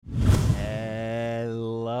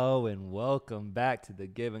Welcome back to the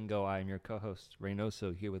Give and Go. I am your co-host,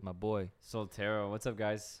 Reynoso, here with my boy, Soltero. What's up,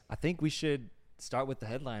 guys? I think we should start with the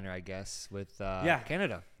headliner, I guess, with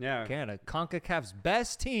Canada. Yeah. Canada. CONCACAF's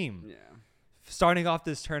best team. Yeah. Starting off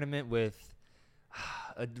this tournament with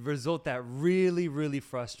a result that really, really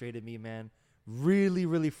frustrated me, man. Really,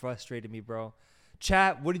 really frustrated me, bro.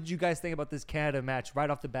 Chat, what did you guys think about this Canada match right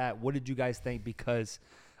off the bat? What did you guys think? Because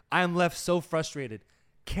I am left so frustrated.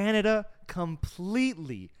 Canada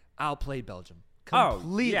completely outplayed Belgium.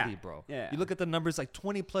 Completely, bro. Yeah. You look at the numbers, like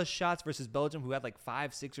 20-plus shots versus Belgium, who had like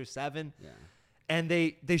 5, 6, or 7. Yeah. And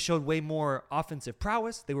they showed way more offensive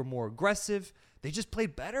prowess. They were more aggressive. They just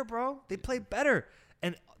played better, bro. They played better.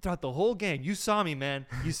 And throughout the whole game, you saw me, man.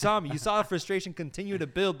 You saw me. You saw the frustration continue to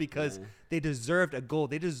build because they deserved a goal.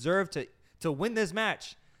 They deserved to win this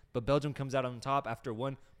match. But Belgium comes out on top after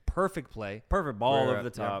one perfect play. Perfect ball over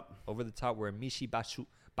the top. Over the top where Michy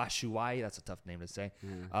Batshuayi, that's a tough name to say,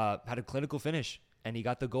 had a clinical finish. And he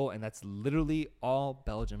got the goal. And that's literally all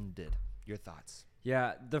Belgium did. Your thoughts?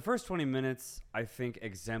 Yeah, the first 20 minutes, I think,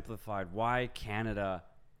 exemplified why Canada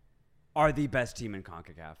are the best team in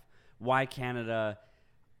CONCACAF.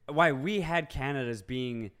 Why we had Canada as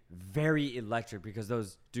being very electric, because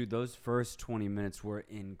those first 20 minutes were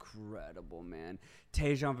incredible, man.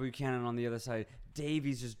 Tejan Buchanan on the other side,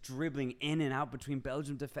 Davies just dribbling in and out between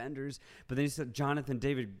Belgium defenders, but then you saw Jonathan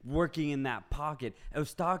David working in that pocket.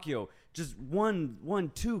 Eustachio, just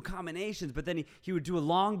two combinations, but then he would do a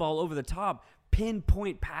long ball over the top,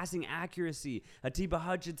 pinpoint passing accuracy. Atiba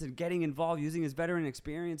Hutchinson getting involved, using his veteran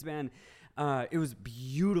experience, man. It was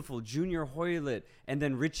beautiful. Junior Hoylett and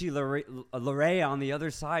then Richie Larea on the other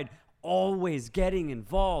side, always getting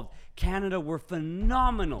involved. Canada were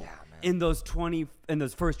phenomenal in those first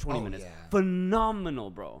 20 minutes. Yeah. Phenomenal,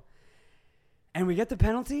 bro. And we get the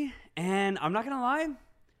penalty, and I'm not gonna lie,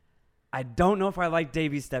 I don't know if I like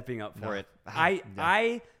Davies stepping up for it.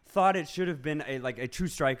 I thought it should have been a true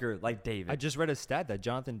striker like David. I just read a stat that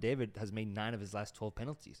Jonathan David has made 9 of his last 12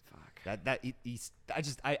 penalties. Fuck.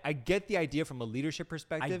 I get the idea from a leadership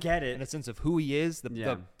perspective. I get it. In a sense of who he is,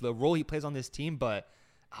 the role he plays on this team. But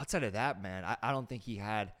outside of that, man, I don't think he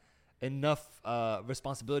had enough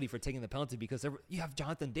responsibility for taking the penalty, because you have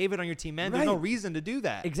Jonathan David on your team, man. There's no reason to do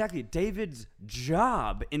that. Exactly. David's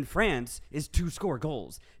job in France is to score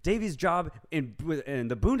goals. David's job in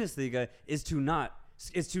the Bundesliga is to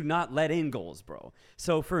not let in goals, bro.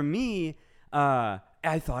 So for me,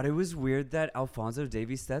 I thought it was weird that Alphonso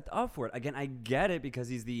Davies stepped up for it. Again, I get it because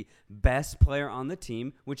he's the best player on the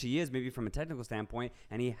team, which he is maybe from a technical standpoint,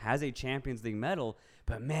 and he has a Champions League medal.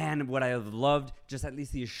 But man, what I have loved, just at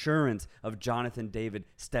least the assurance of Jonathan David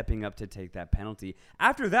stepping up to take that penalty.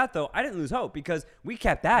 After that, though, I didn't lose hope because we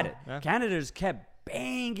kept at it. Yeah. Canada just kept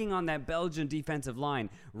banging on that Belgian defensive line,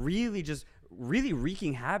 really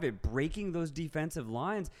wreaking havoc, breaking those defensive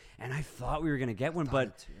lines. And I thought we were going to get one,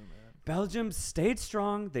 but Belgium stayed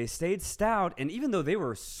strong. They stayed stout. And even though they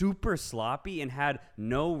were super sloppy and had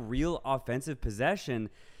no real offensive possession,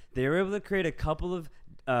 they were able to create a couple of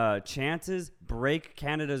chances, break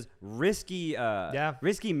Canada's risky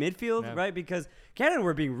midfield, right? Because Canada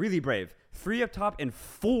were being really brave. 3 up top and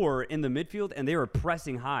 4 in the midfield, and they were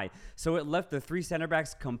pressing high. So it left the 3 center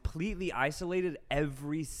backs completely isolated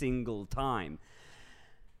every single time.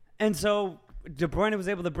 And so De Bruyne was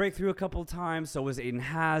able to break through a couple of times, so was Eden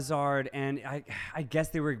Hazard, and I guess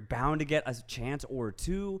they were bound to get a chance or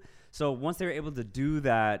two. So once they were able to do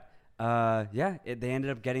that, they ended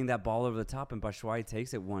up getting that ball over the top, and Batshuayi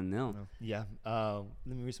takes it 1-0. Yeah.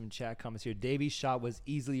 Let me read some chat comments here. Davies' shot was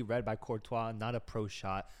easily read by Courtois, not a pro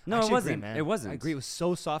shot. No, it wasn't. Agree, man. It wasn't. I agree. It was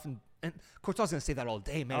so soft, and Courtois is going to say that all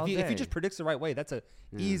day, man. If he just predicts the right way, that's a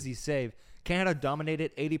easy save. Canada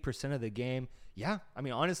dominated 80% of the game. Yeah, I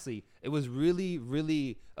mean, honestly, it was really,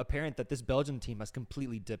 really apparent that this Belgium team has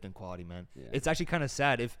completely dipped in quality, man. Yeah. It's actually kind of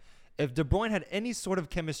sad. If De Bruyne had any sort of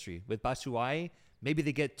chemistry with Batshuayi, maybe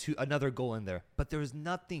they get to another goal in there. But there's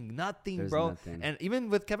nothing, bro. Nothing. And even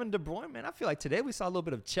with Kevin De Bruyne, man, I feel like today we saw a little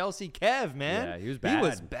bit of Chelsea Kev, man. Yeah, he was bad. He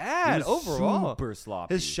was bad overall. Super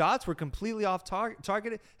sloppy. His shots were completely off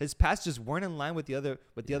targeted. His passes just weren't in line with the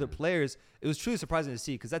other players. It was truly surprising to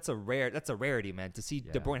see, because that's a rarity, man, to see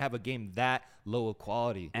De Bruyne have a game that low of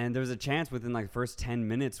quality. And there was a chance within the first 10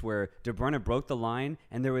 minutes where De Bruyne broke the line,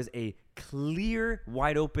 and there was a clear,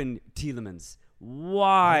 wide open Tielemans.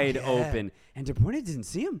 Wide open, and De Bruyne didn't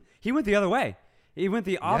see him. He went the other way. He went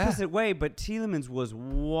the opposite way, but Tielemans was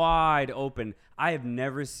wide open. I have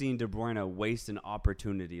never seen De Bruyne waste an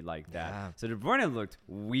opportunity like that. Yeah. So De Bruyne looked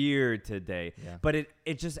weird today, but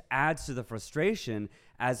it just adds to the frustration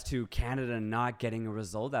as to Canada not getting a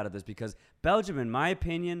result out of this, because Belgium, in my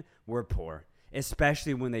opinion, were poor.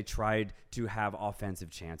 especially when they tried to have offensive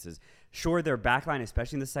chances. Sure, their backline,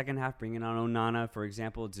 especially in the second half, bringing on Onana, for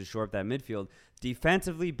example, to shore up that midfield.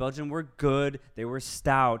 Defensively, Belgium were good. They were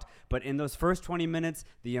stout. But in those first 20 minutes,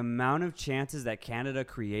 the amount of chances that Canada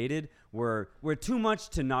created were too much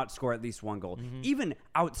to not score at least one goal. Even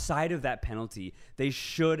outside of that penalty, they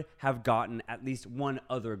should have gotten at least one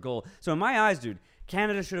other goal. So in my eyes, dude,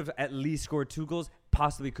 Canada should have at least scored 2 goals,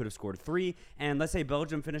 possibly could have scored 3. And let's say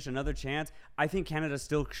Belgium finished another chance. I think Canada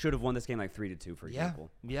still should have won this game like 3-2, for example.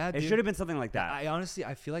 Yeah, it should have been something like that.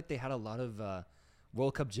 I feel like they had a lot of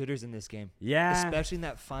World Cup jitters in this game. Yeah. Especially in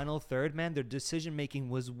that final third, man. Their decision-making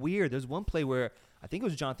was weird. There's one play where I think it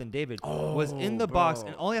was Jonathan David was in the box,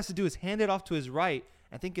 and all he has to do is hand it off to his right.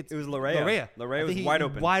 I think it was Larea. Larea was wide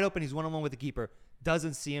open. Wide open. He's one-on-one with the keeper.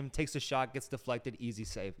 Doesn't see him, takes a shot, gets deflected, easy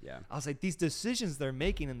save. Yeah. I was like, these decisions they're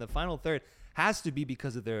making in the final third has to be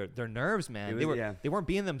because of their nerves, man. They weren't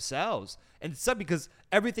being themselves. And it's up because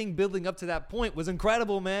everything building up to that point was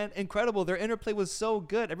incredible, man. Incredible. Their interplay was so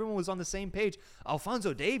good. Everyone was on the same page.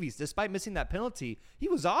 Alphonso Davies, despite missing that penalty, he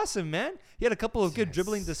was awesome, man. He had a couple of good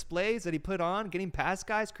dribbling displays that he put on, getting past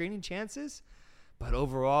guys, creating chances. But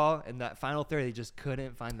overall, in that final third, they just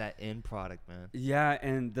couldn't find that end product, man. Yeah,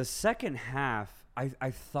 and the second half,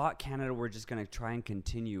 I thought Canada were just going to try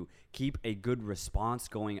and keep a good response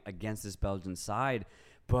going against this Belgian side.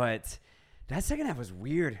 But that second half was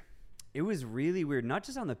weird. It was really weird, not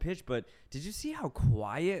just on the pitch, but did you see how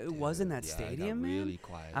quiet it was in that stadium, man? Really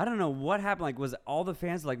quiet. I don't know what happened. Like, was all the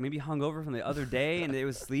fans like maybe hungover from the other day and it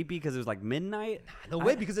was sleepy because it was like midnight? No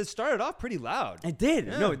way, because it started off pretty loud. It did.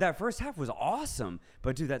 Yeah. No, that first half was awesome.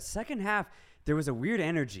 But, dude, that second half, there was a weird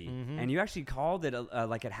energy. And you actually called it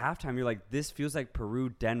like at halftime. You're like, this feels like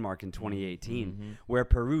Peru-Denmark in 2018, where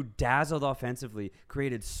Peru dazzled offensively,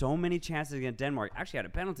 created so many chances against Denmark, actually had a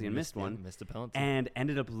penalty and missed one. Missed a penalty. And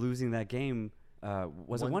ended up losing that game.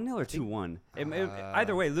 Was it 1-0 or 2-1?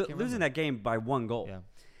 Either way, losing that game by 1 goal. Yeah.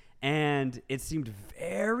 And it seemed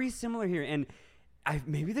very similar here. And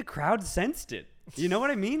maybe the crowd sensed it. You know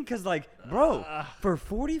what I mean? Because, like, bro, for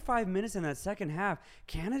 45 minutes in that second half,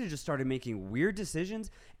 Canada just started making weird decisions,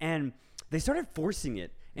 and they started forcing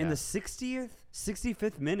it. In the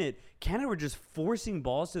 65th minute, Canada were just forcing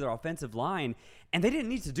balls to their offensive line, and they didn't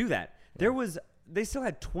need to do that. They still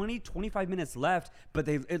had 25 minutes left, but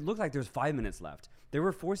it looked like there was 5 minutes left. They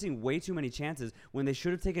were forcing way too many chances when they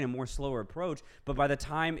should have taken a more slower approach. But by the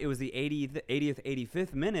time it was the 80th,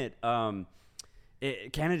 85th minute,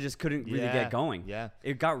 Canada just couldn't really get going. Yeah.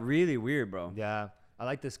 It got really weird, bro. Yeah. I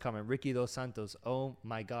like this comment. Ricky Dos Santos. Oh,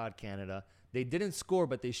 my God, Canada. They didn't score,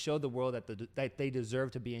 but they showed the world that they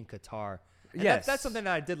deserve to be in Qatar. And yes. That's something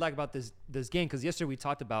that I did like about this game, because yesterday we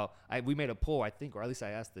talked about, we made a poll, I think, or at least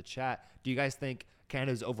I asked the chat, do you guys think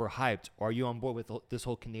Canada's overhyped, or are you on board with this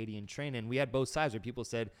whole Canadian train? And we had both sides where people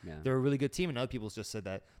said they're a really good team, and other people just said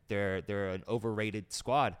that they're an overrated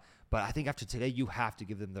squad. But I think after today, you have to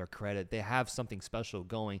give them their credit. They have something special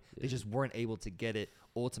going. They just weren't able to get it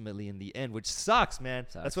ultimately in the end, which sucks, man.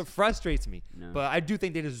 That's what frustrates me. No. But I do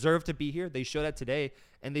think they deserve to be here. They showed that today,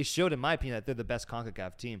 and they showed, in my opinion, that they're the best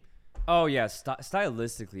CONCACAF team. Oh, yeah.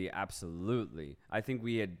 Stylistically, absolutely. I think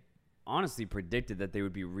we had honestly predicted that they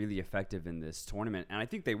would be really effective in this tournament, and I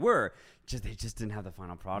think they were. They just didn't have the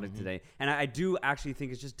final product today. And I do actually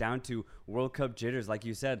think it's just down to World Cup jitters, like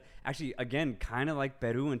you said. Actually, again, kind of like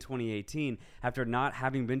Peru in 2018, after not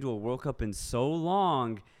having been to a World Cup in so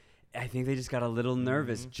long, I think they just got a little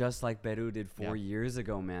nervous, just like Peru did 4 years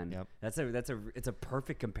ago, man. Yep. It's a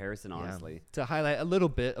perfect comparison, honestly. To highlight a little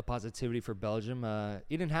bit of positivity for Belgium,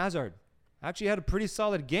 Eden Hazard actually had a pretty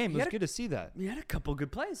solid game. It was good to see that. He had a couple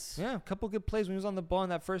good plays. Yeah, a couple good plays when he was on the ball in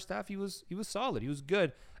that first half. He was solid. He was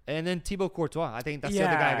good. And then Thibaut Courtois, I think that's the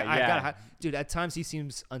other guy. Dude, at times he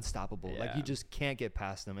seems unstoppable. Yeah. Like, you just can't get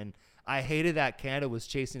past him. And I hated that Canada was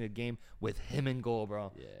chasing a game with him in goal,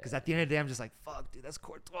 bro. Because at the end of the day, I'm just like, fuck, dude, that's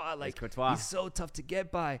Courtois. Like, he's so tough to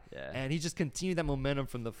get by. Yeah. And he just continued that momentum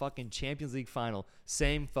from the fucking Champions League final.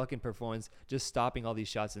 Same fucking performance, just stopping all these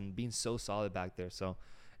shots and being so solid back there. So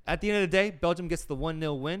at the end of the day, Belgium gets the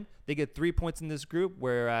 1-0 win. They get 3 points in this group,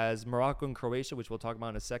 whereas Morocco and Croatia, which we'll talk about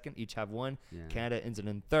in a second, each have 1. Yeah. Canada ends it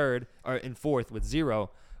in fourth with 0.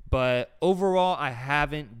 But overall, I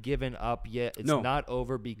haven't given up yet. It's not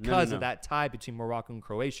over because of that tie between Morocco and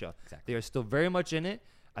Croatia. Exactly. They are still very much in it.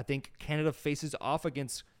 I think Canada faces off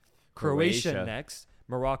against Croatia next,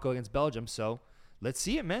 Morocco against Belgium. So let's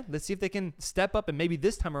see it, man. Let's see if they can step up and maybe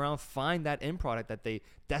this time around find that end product that they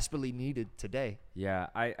desperately needed today. Yeah,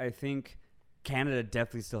 I think Canada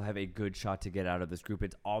definitely still have a good shot to get out of this group.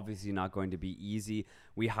 It's obviously not going to be easy.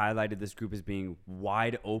 We highlighted this group as being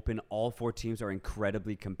wide open. All 4 teams are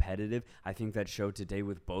incredibly competitive. I think that showed today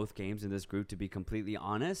with both games in this group, to be completely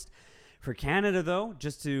honest. For Canada, though,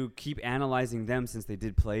 just to keep analyzing them since they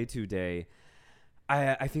did play today,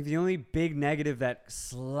 I think the only big negative that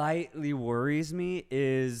slightly worries me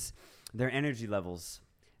is their energy levels.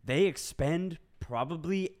 They expend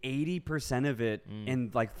probably 80% of it in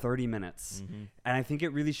like 30 minutes. Mm-hmm. And I think it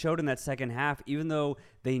really showed in that second half. Even though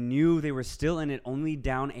they knew they were still in it, only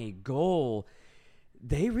down a goal,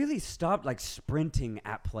 they really stopped like sprinting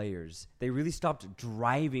at players. They really stopped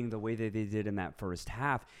driving the way that they did in that first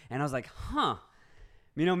half. And I was like,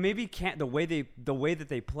 maybe the way that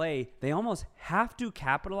they play, they almost have to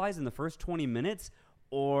capitalize in the first 20 minutes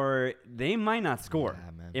or they might not score.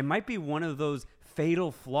 Yeah, it might be one of those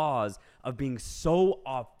fatal flaws of being so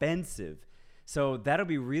offensive. So that'll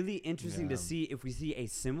be really interesting to see if we see a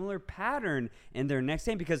similar pattern in their next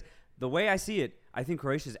game, because the way I see it, I think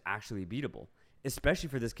Croatia is actually beatable, especially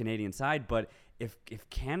for this Canadian side. But if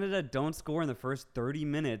Canada don't score in the first 30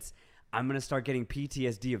 minutes, I'm going to start getting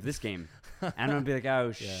PTSD of this game. And I'm going to be like,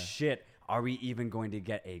 oh, shit, are we even going to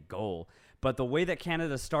get a goal? But the way that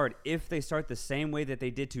Canada start, if they start the same way that they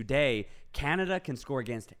did today, Canada can score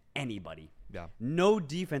against anybody. Yeah. No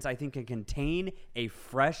defense, I think, can contain a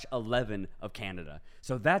fresh 11 of Canada.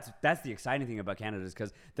 So that's the exciting thing about Canada, is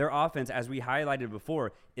because their offense, as we highlighted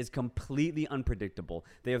before, is completely unpredictable.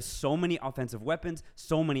 They have so many offensive weapons,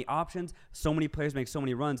 so many options, so many players make so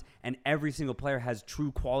many runs, and every single player has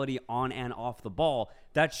true quality on and off the ball.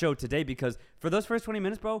 That showed today, because for those first 20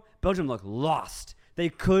 minutes, bro, Belgium looked lost. They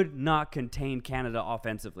could not contain Canada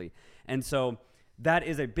offensively. And so that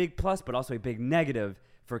is a big plus, but also a big negative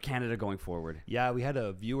for Canada going forward. Yeah, we had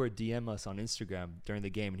a viewer DM us on Instagram during the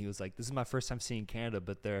game, and he was like, this is my first time seeing Canada,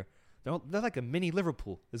 but they're like a mini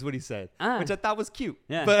Liverpool, is what he said, which I thought was cute.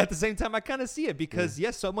 Yeah. But at the same time, I kind of see it, because,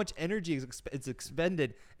 yes, so much energy is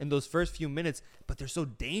expended in those first few minutes, but they're so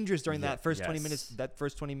dangerous during that first 20 minutes, that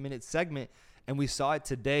first 20-minute segment, and we saw it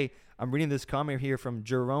today. I'm reading this comment here from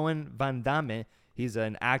Jeroen Van Damme. He's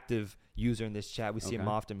an active user in this chat. We see him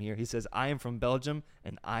often here. He says, I am from Belgium,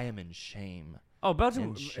 and I am in shame. Oh, Belgium.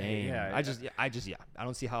 In shame. Yeah. I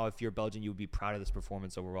don't see how, if you're Belgian, you would be proud of this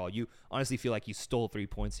performance overall. You honestly feel like you stole 3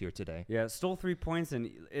 points here today. Yeah, stole 3 points,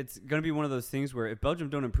 and it's going to be one of those things where if Belgium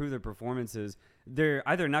don't improve their performances, they're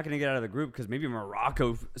either not going to get out of the group because maybe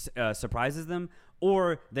Morocco surprises them,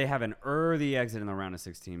 or they have an early exit in the round of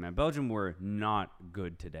 16. Man, Belgium were not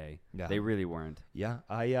good today. Yeah. They really weren't. Yeah.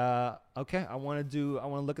 Okay. I want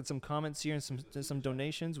to look at some comments here and some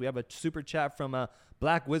donations. We have a super chat from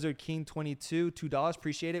Black Wizard King 22, $2.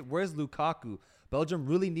 Appreciate it. Where's Lukaku? Belgium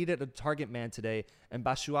really needed a target man today, and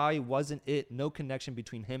Batshuayi wasn't it. No connection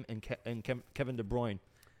between him and Kevin De Bruyne.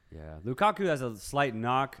 Yeah, Lukaku has a slight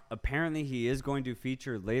knock. Apparently, he is going to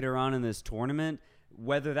feature later on in this tournament.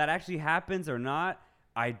 Whether that actually happens or not,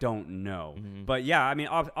 I don't know. Mm-hmm. But yeah, I mean,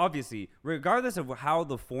 obviously, regardless of how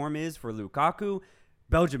the form is for Lukaku,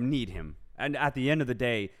 Belgium need him. And at the end of the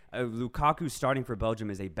day, Lukaku starting for Belgium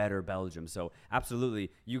is a better Belgium. So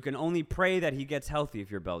absolutely, you can only pray that he gets healthy if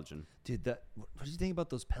you're Belgian. Dude, what do you think about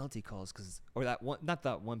those penalty calls? Or that one, not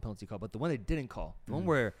that one penalty call, but the one they didn't call. The one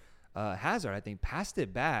where Hazard, I think, passed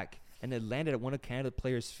it back and it landed at one of Canada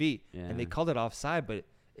players' feet. Yeah. And they called it offside, but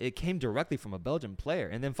it came directly from a Belgian player.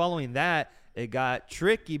 And then following that, it got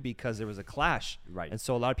tricky because there was a clash. Right. And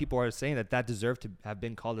so a lot of people are saying that deserved to have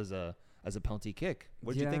been called as a penalty kick.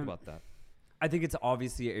 What did you think about that? I think it's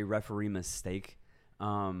obviously a referee mistake.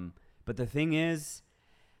 But the thing is,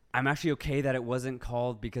 I'm actually okay that it wasn't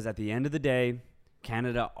called, because at the end of the day,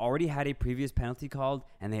 Canada already had a previous penalty called,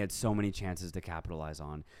 and they had so many chances to capitalize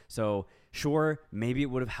on. So, sure, maybe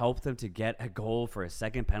it would have helped them to get a goal for a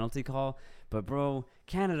second penalty call. But, bro,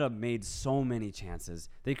 Canada made so many chances.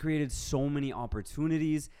 They created so many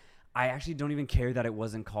opportunities. I actually don't even care that it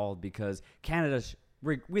wasn't called, because Canada,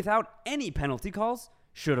 without any penalty calls,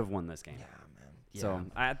 should have won this game. Yeah, man. Yeah. So,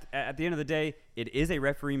 at the end of the day, it is a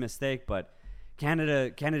referee mistake, but Canada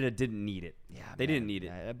didn't need it. Yeah, they didn't need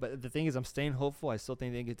it. But the thing is, I'm staying hopeful. I still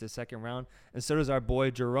think they can get to the second round. And so does our boy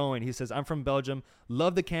Jerome. He says, I'm from Belgium.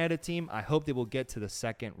 Love the Canada team. I hope they will get to the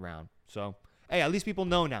second round. So, hey, at least people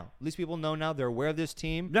know now. They're aware of this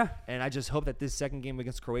team. Yeah. And I just hope that this second game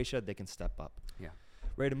against Croatia, they can step up. Yeah.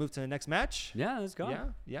 Ready to move to the next match? Yeah, let's go.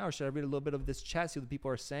 Yeah. Or should I read a little bit of this chat, see what the people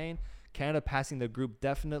are saying? Canada passing the group,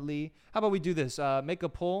 definitely. How about we do this? Make a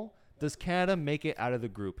poll. Does Canada make it out of the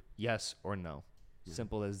group? Yes or no? Yeah.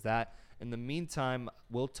 Simple as that. In the meantime,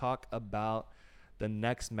 we'll talk about the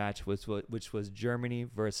next match, which was Germany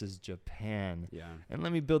versus Japan. Yeah. And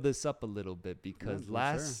let me build this up a little bit because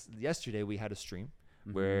yesterday we had a stream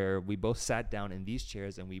where we both sat down in these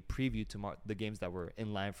chairs and we previewed the games that were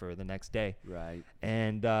in line for the next day. Right.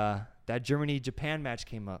 And that Germany-Japan match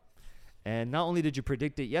came up. And not only did you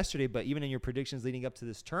predict it yesterday, but even in your predictions leading up to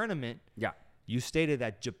this tournament, you stated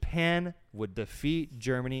that Japan would defeat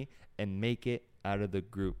Germany and make it out of the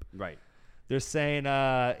group. Right. They're saying,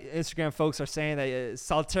 Instagram folks are saying that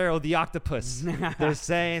Saltero the octopus. They're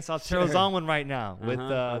saying Saltero's on one right now with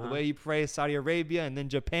the way he praised Saudi Arabia and then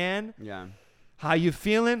Japan. Yeah. How you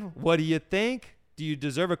feeling? What do you think? Do you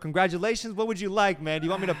deserve a congratulations? What would you like, man? Do you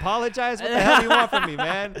want me to apologize? What the hell do you want from me,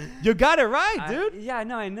 man? You got it right, dude. Yeah,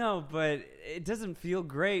 no, I know, but it doesn't feel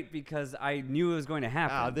great because I knew it was going to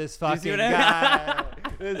happen. Oh, this fucking guy.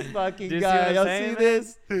 This fucking guy. Y'all see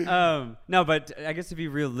this? No, but I guess to be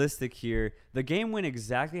realistic here, the game went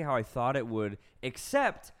exactly how I thought it would,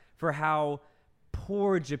 except for how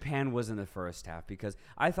poor Japan was in the first half, because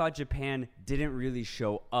I thought Japan didn't really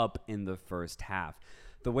show up in the first half.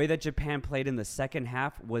 The way that Japan played in the second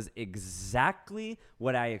half was exactly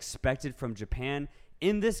what I expected from Japan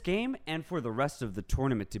in this game and for the rest of the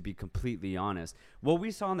tournament, to be completely honest. What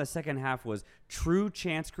we saw in the second half was true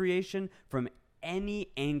chance creation from any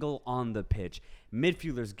angle on the pitch.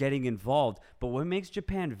 Midfielders getting involved. But what makes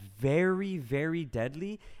Japan very, very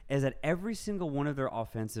deadly is that every single one of their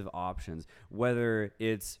offensive options, whether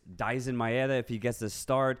it's Daisen Maeda if he gets the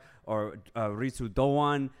start, or Ritsu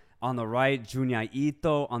Doan on the right, Junya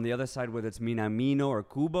Ito on the other side, whether it's Minamino or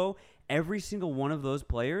Kubo, every single one of those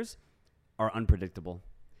players are unpredictable.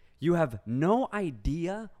 You have no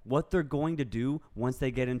idea what they're going to do once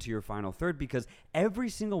they get into your final third, because every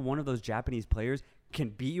single one of those Japanese players can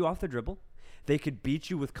beat you off the dribble. They could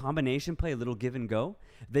beat you with combination play, a little give and go.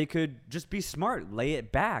 They could just be smart, lay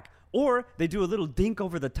it back. Or they do a little dink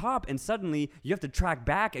over the top, and suddenly you have to track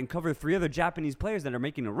back and cover three other Japanese players that are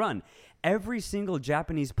making a run. Every single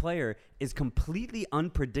Japanese player is completely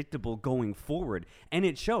unpredictable going forward, and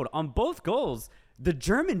it showed on both goals. The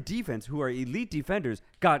German defense, who are elite defenders,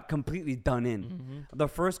 got completely done in. The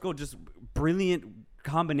first goal, just brilliant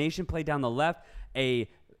combination play down the left, a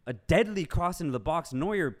deadly cross into the box.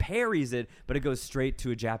 Neuer parries it, but it goes straight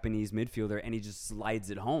to a Japanese midfielder, and he just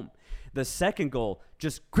slides it home. The second goal,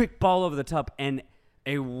 just quick ball over the top, and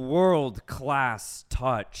a world-class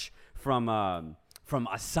touch from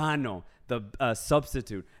Asano, the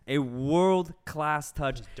substitute. A world-class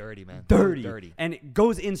touch. Just dirty, man. Dirty. And it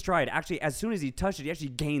goes in stride. Actually, as soon as he touched it, he actually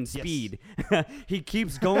gained speed. He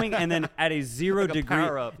keeps going, and then at a 0 like degree. A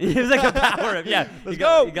power-up. It was like a power-up, yeah. Let's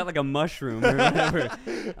go. He got like a mushroom or whatever.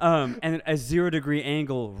 And then a 0 degree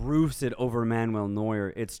angle roofs it over Manuel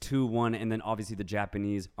Neuer. It's 2-1, and then obviously the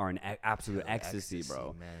Japanese are in absolute ecstasy,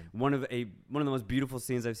 bro. Man. One of the most beautiful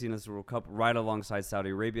scenes I've seen in this World Cup, right alongside Saudi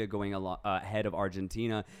Arabia going ahead of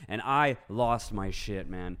Argentina, and I lost my shit,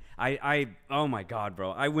 man. Oh my God,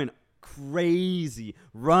 bro. I went crazy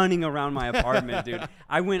running around my apartment, dude.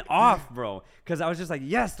 I went off, bro, because I was just like,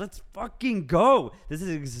 yes, let's fucking go. This is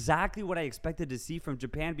exactly what I expected to see from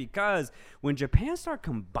Japan, because when Japan start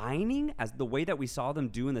combining as the way that we saw them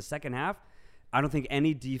do in the second half, I don't think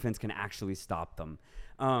any defense can actually stop them.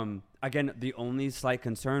 Again, the only slight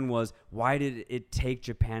concern was, why did it take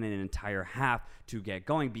Japan an entire half to get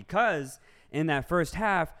going? Because in that first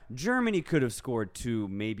half, Germany could have scored 2,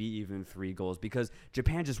 maybe even 3 goals, because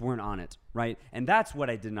Japan just weren't on it, right? And that's what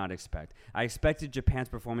I did not expect. I expected Japan's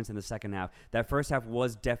performance in the second half. That first half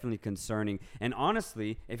was definitely concerning. And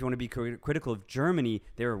honestly, if you want to be critical of Germany,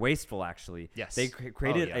 they were wasteful, actually. Yes. They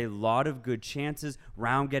created a lot of good chances.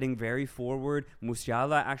 Round getting very forward.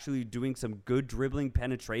 Musiala actually doing some good dribbling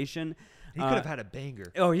penetration. He could have had a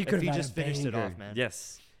banger. Oh, he could have if he just finished it off, man.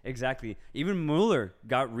 Yes. Exactly. Even Mueller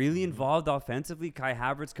got really involved offensively. Kai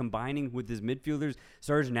Havertz combining with his midfielders.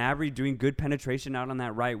 Serge Gnabry doing good penetration out on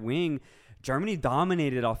that right wing. Germany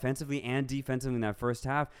dominated offensively and defensively in that first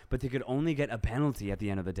half, but they could only get a penalty at the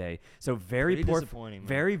end of the day. So very poor,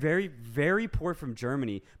 very, very, very poor from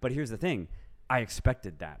Germany. But here's the thing. I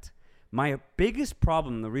expected that. My biggest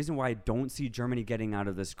problem, the reason why I don't see Germany getting out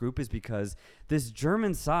of this group, is because this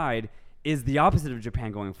German side is the opposite of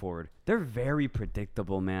Japan going forward. They're very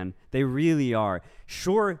predictable, man. They really are.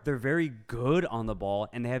 Sure, they're very good on the ball,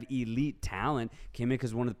 and they have elite talent. Kimmich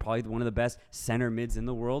is probably one of the best center mids in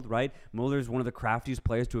the world, right? Mueller is one of the craftiest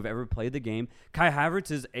players to have ever played the game. Kai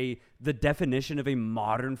Havertz is the definition of a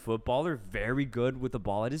modern footballer, very good with the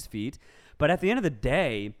ball at his feet. But at the end of the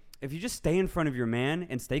day, if you just stay in front of your man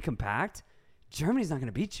and stay compact, Germany's not going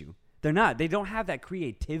to beat you. They're not. They don't have that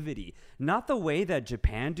creativity. Not the way that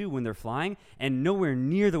Japan do when they're flying, and nowhere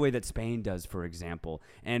near the way that Spain does, for example.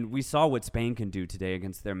 And we saw what Spain can do today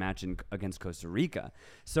against their match against Costa Rica.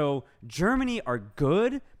 So Germany are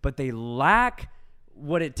good, but they lack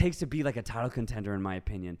what it takes to be like a title contender, in my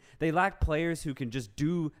opinion. They lack players who can just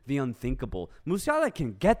do the unthinkable. Musiala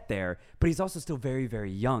can get there, but he's also still very, very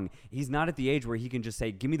young. He's not at the age where he can just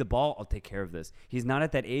say, give me the ball, I'll take care of this. He's not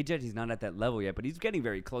at that age yet. He's not at that level yet, but he's getting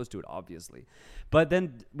very close to it, obviously. But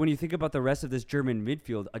then when you think about the rest of this German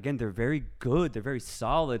midfield, again, they're very good. They're very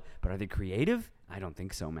solid, but are they creative? I don't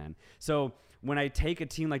think so, man. So when I take a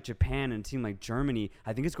team like Japan and a team like Germany,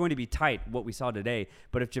 I think it's going to be tight, what we saw today.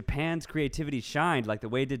 But if Japan's creativity shined like the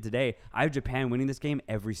way it did today, I have Japan winning this game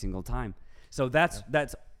every single time. So that's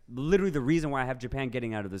literally the reason why I have Japan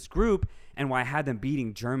getting out of this group and why I had them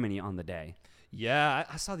beating Germany on the day. Yeah,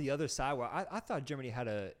 I saw the other side where I thought Germany had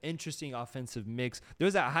an interesting offensive mix. There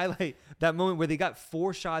was that highlight, that moment where they got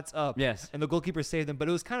 4 shots up. Yes. And the goalkeeper saved them. But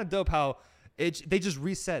it was kind of dope how they just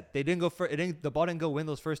reset. They didn't go for it. The ball didn't go in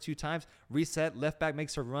those first 2 times. Reset. Left back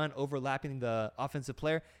makes a run, overlapping the offensive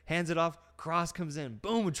player. Hands it off. Cross comes in.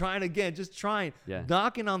 Boom. Trying again. Just trying. Yeah.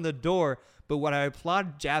 Knocking on the door. But what I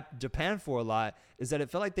applaud Japan for a lot is that it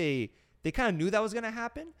felt like they kind of knew that was going to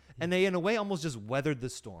happen. And they, in a way, almost just weathered the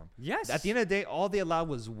storm. Yes. At the end of the day, all they allowed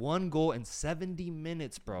was 1 goal in 70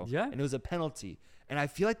 minutes, bro. Yeah. And it was a penalty. And I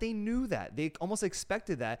feel like they knew that. They almost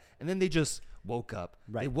expected that. And then they just woke up.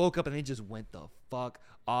 Right. They woke up and they just went the fuck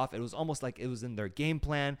off. It was almost like it was in their game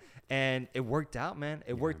plan. And it worked out, man.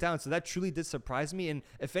 It worked out. And so that truly did surprise me. And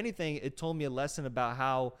if anything, it told me a lesson about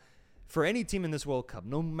how for any team in this World Cup,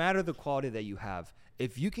 no matter the quality that you have,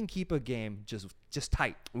 if you can keep a game just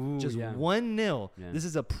tight, 1-0, this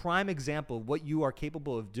is a prime example of what you are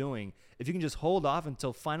capable of doing. If you can just hold off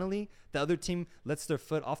until finally the other team lets their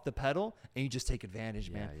foot off the pedal and you just take advantage,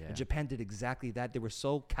 man. Yeah. And Japan did exactly that. They were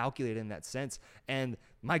so calculated in that sense. And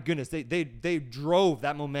my goodness, they drove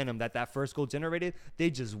that momentum that first goal generated. They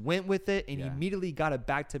just went with it and immediately got a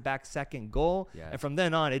back-to-back second goal. Yeah. And from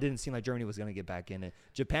then on, it didn't seem like Germany was going to get back in it.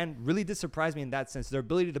 Japan really did surprise me in that sense. Their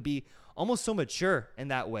ability to be almost so mature in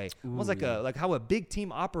that way. Almost like how a big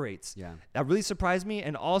team operates. Yeah. That really surprised me.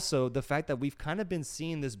 And also the fact that we've kind of been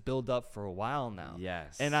seeing this build up for a while now.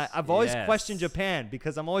 Yes. And I've always questioned Japan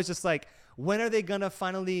because I'm always just like, when are they going to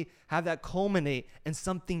finally have that culminate in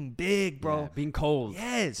something big, bro? Yeah, being cold.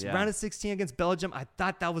 Yes. Round of 16 against Belgium. I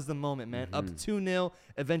thought that was the moment, man. Up 2-0.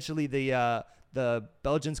 Eventually the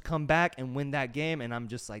Belgians come back and win that game. And I'm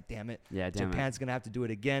just like, damn it. Yeah, Japan's going to have to do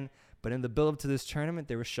it again. But in the build up to this tournament,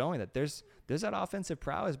 they were showing that there's that offensive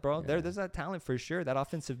prowess, bro. Yeah. There's that talent for sure, that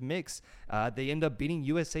offensive mix. They end up beating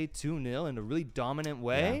USA 2-0 in a really dominant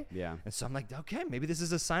way. Yeah. And so I'm like, okay, maybe this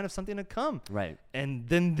is a sign of something to come. Right. And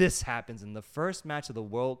then this happens in the first match of the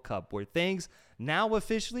World Cup where things now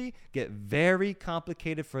officially get very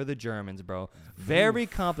complicated for the Germans, bro. Very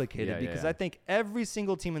complicated because I think every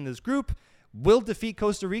single team in this group will defeat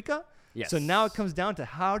Costa Rica. Yes. So now it comes down to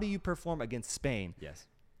how do you perform against Spain? Yes.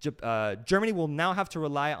 Germany will now have to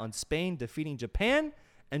rely on Spain defeating Japan,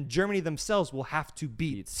 and Germany themselves will have to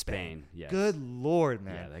beat Spain. Yes. Good Lord,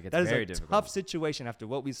 man. Yeah, that is very difficult. Tough situation after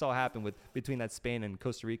what we saw happen between that Spain and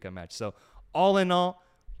Costa Rica match. So all in all,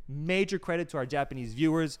 major credit to our Japanese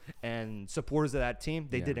viewers and supporters of that team.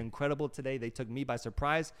 They did incredible today. They took me by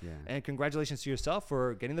surprise. Yeah. And congratulations to yourself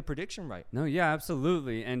for getting the prediction right. No, yeah,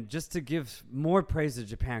 absolutely. And just to give more praise to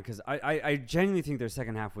Japan, because I genuinely think their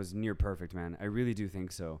second half was near perfect, man. I really do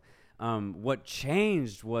think so. What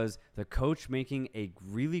changed was the coach making a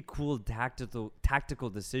really cool tactical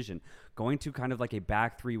decision, going to kind of like a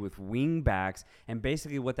back 3 with wing backs. And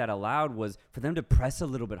basically what that allowed was for them to press a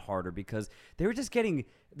little bit harder because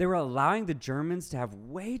they were allowing the Germans to have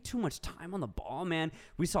way too much time on the ball, man.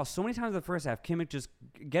 We saw so many times in the first half, Kimmich just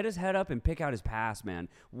get his head up and pick out his pass, man.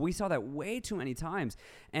 We saw that way too many times.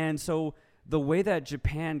 And so the way that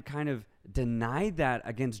Japan kind of denied that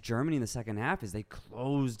against Germany in the second half is they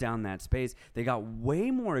closed down that space. They got way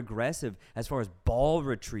more aggressive as far as ball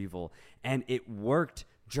retrieval, and it worked.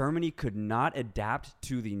 Germany could not adapt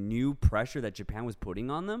to the new pressure that Japan was putting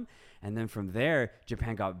on them. And then from there,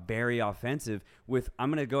 Japan got very offensive with, I'm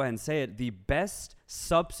going to go ahead and say it, the best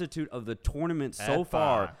substitute of the tournament so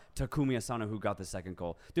far, Takumi Asano, who got the second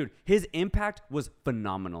goal. Dude, his impact was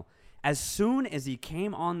phenomenal. As soon as he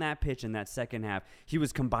came on that pitch in that second half, he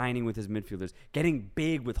was combining with his midfielders, getting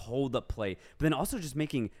big with hold-up play, but then also just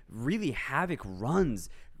making really havoc runs,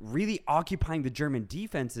 really occupying the German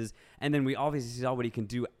defenses. And then we obviously saw what he can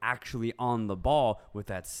do actually on the ball with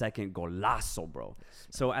that second golazo, bro.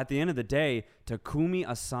 So at the end of the day, Takumi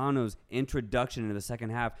Asano's introduction into the second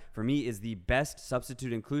half, for me, is the best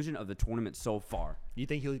substitute inclusion of the tournament so far. You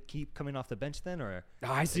think he'll keep coming off the bench then, or?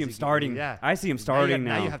 I see him starting. Yeah, I see him starting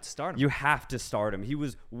now. Now you have to start him. You have to start him. He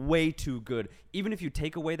was way too good. Even if you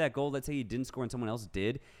take away that goal, let's say he didn't score and someone else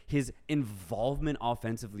did, his involvement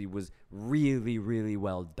offensively was really, really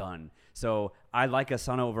well done. So I like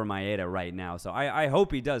Asano over Maeda right now. So I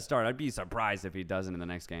hope he does start. I'd be surprised if he doesn't in the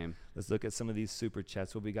next game. Let's look at some of these super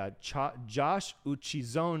chats. What we got? Josh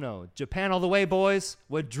Uchizono. Japan all the way, boys.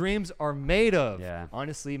 What dreams are made of. Yeah.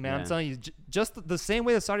 Honestly, man, I'm telling you, just the same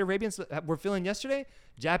way the Saudi Arabians were feeling yesterday,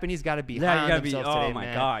 Japanese got to be high on themselves today, oh,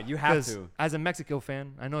 my God. You have to. As a Mexico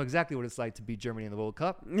fan, I know exactly what it's like to beat Germany in the World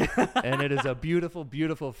Cup. And it is a beautiful,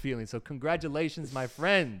 beautiful feeling. So congratulations, my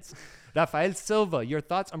friends. Rafael Silva, your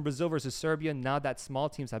thoughts on Brazil versus Serbia now that small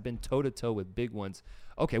teams have been toe-to-toe with big ones?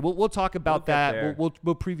 Okay, we'll talk about that. We'll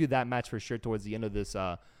preview that match for sure towards the end of this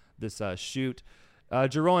shoot.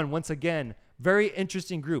 Jeroen, once again, very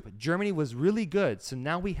interesting group. Germany was really good. So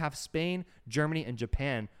now we have Spain, Germany, and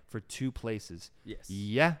Japan for 2 places. Yes.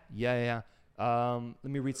 Yeah. Let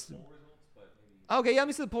me read some. Okay, let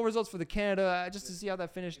me see the poll results for the Canada just to see how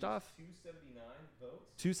that finished off. 279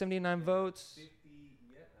 votes. 279 votes. 50,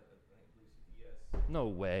 No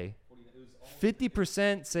way.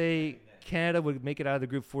 50% say Canada would make it out of the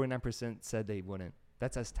group. 49% said they wouldn't.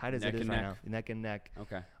 That's as tight as it is right now. Neck and neck.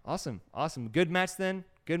 Okay. Awesome. Good match then.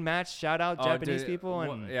 Good match. Shout out Japanese people.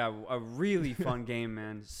 And yeah, a really fun game,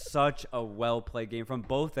 man. Such a well-played game from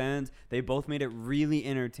both ends. They both made it really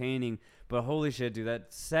entertaining. But holy shit, dude,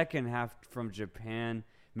 that second half from Japan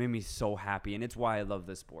made me so happy. And it's why I love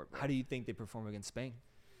this sport, bro. How do you think they perform against Spain?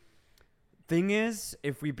 Thing is,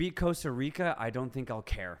 if we beat Costa Rica, I don't think I'll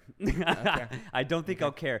care. Okay. I don't think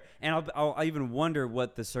I'll care. And I'll even wonder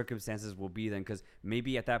what the circumstances will be then, because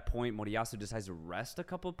maybe at that point, Moriyasu decides to rest a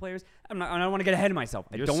couple of players. I don't want to get ahead of myself.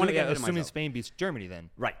 I don't want to get ahead of myself. Assuming Spain beats Germany then.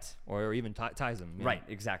 Right. Or even ties them. Right,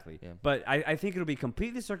 exactly. Yeah. But I think it'll be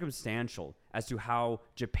completely circumstantial as to how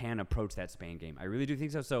Japan approached that Spain game. I really do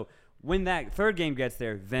think so. So when that third game gets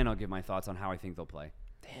there, then I'll give my thoughts on how I think they'll play.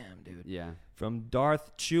 Damn, dude. Yeah. From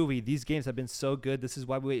Darth Chewy, these games have been so good. This is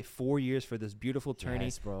why we wait 4 years for this beautiful tourney.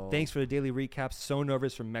 Yes, bro. Thanks for the daily recaps. So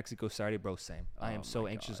nervous from Mexico Saturday, bro. Same. I am so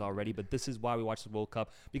anxious already, but this is why we watch the World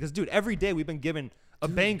Cup. Because, dude, every day we've been given a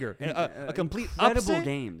banger, a complete upset,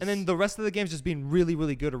 games. And then the rest of the games just being really,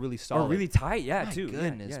 really good or really solid. Or really tight, yeah, My too.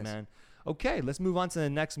 goodness, man. Okay, let's move on to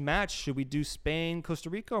the next match. Should we do Spain,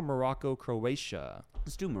 Costa Rica, or Morocco, Croatia?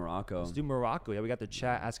 Let's do Morocco. Let's do Morocco. Yeah, we got the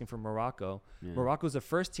chat asking for Morocco. Yeah. Morocco is the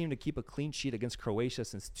first team to keep a clean sheet against Croatia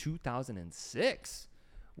since 2006.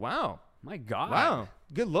 Wow. My God. Wow.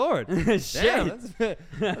 Good Lord. Shit.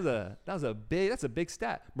 Damn, that's a big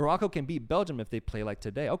stat. Morocco can beat Belgium if they play like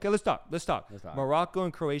today. Okay, let's talk. Morocco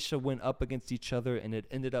and Croatia went up against each other, and it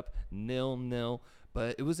ended up 0-0.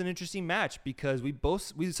 But it was an interesting match because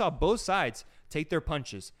we saw both sides take their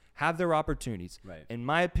punches, have their opportunities. Right. In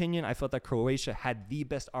my opinion, I felt that Croatia had the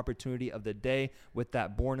best opportunity of the day with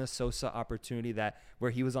that Borna Sosa opportunity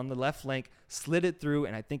where he was on the left flank, slid it through,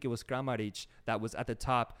 and I think it was Kramaric that was at the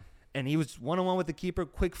top. And he was one-on-one with the keeper,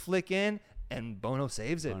 quick flick in, and Bono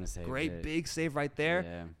saves it. Great big save right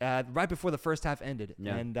there, right before the first half ended.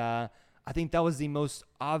 Yeah. And I think that was the most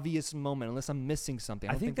obvious moment, unless I'm missing something.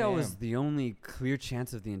 I think that was the only clear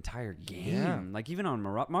chance of the entire game. Yeah. Like, even on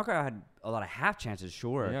Morocco had a lot of half chances,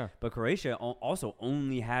 sure. Yeah. But Croatia also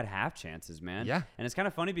only had half chances, man. Yeah. And it's kind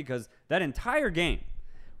of funny because that entire game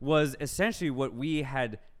was essentially what we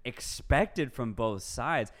had expected from both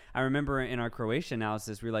sides. I remember in our Croatia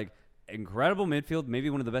analysis, we were like, incredible midfield, maybe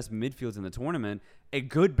one of the best midfields in the tournament, a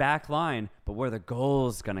good back line, but where the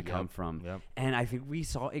goal's going to come from. Yep. And I think we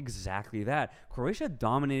saw exactly that. Croatia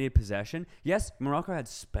dominated possession. Yes, Morocco had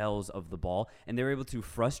spells of the ball, and they were able to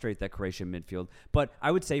frustrate that Croatian midfield. But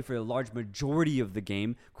I would say for a large majority of the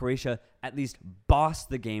game, Croatia at least bossed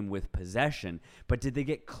the game with possession. But did they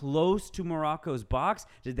get close to Morocco's box?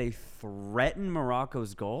 Did they threaten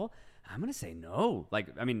Morocco's goal? I'm going to say no.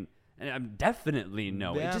 Definitely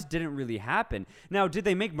no. Yeah. It just didn't really happen. Now, did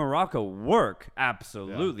they make Morocco work?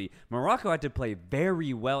 Absolutely. Yeah. Morocco had to play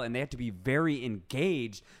very well, and they had to be very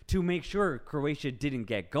engaged to make sure Croatia didn't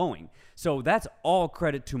get going. So that's all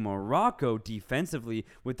credit to Morocco defensively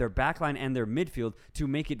with their backline and their midfield to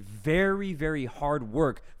make it very, very hard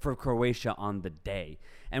work for Croatia on the day.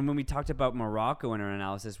 And when we talked about Morocco in our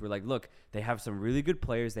analysis, we're like, look, they have some really good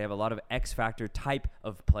players. They have a lot of X-Factor type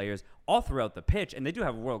of players all throughout the pitch. And they do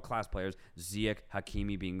have world-class players, Ziyech,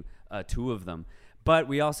 Hakimi being two of them. But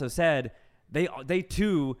we also said they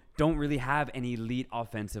too don't really have an elite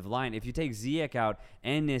offensive line. If you take Ziyech out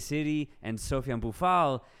and Nesiri and Sofiane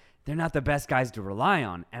Boufal, they're not the best guys to rely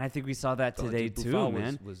on. And I think we saw that today too,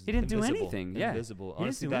 man. He didn't do anything. Yeah. Invisible.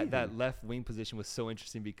 Honestly, that left wing position was so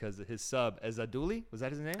interesting because his sub, Ezaduli, was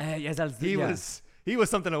that his name? He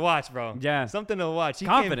was something to watch, bro. Yeah. Something to watch.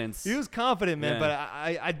 Confidence. He was confident, man. Yeah. But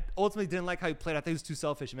I ultimately didn't like how he played. I thought he was too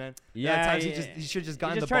selfish, man. Yeah. At times he should have just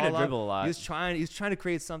gotten the ball tried to dribble a lot. He was trying to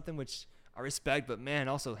create something which I respect, but man,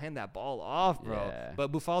 also hand that ball off, bro. Yeah.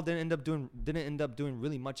 But Boufal didn't end up doing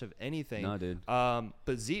really much of anything. No, dude. But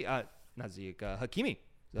Hakimi.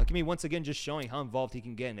 Hakimi once again just showing how involved he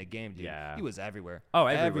can get in a game, dude. Yeah. He was everywhere. Oh,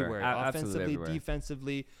 everywhere. Offensively, Absolutely everywhere.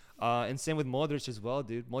 Defensively. And same with Modric as well,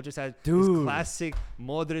 dude. Modric had this classic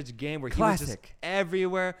Modric game where he was just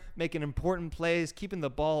everywhere, making important plays, keeping the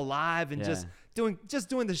ball alive, and just doing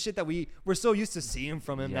the shit that we're so used to seeing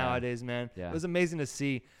from him nowadays, man. Yeah. It was amazing to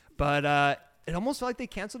see. But it almost felt like they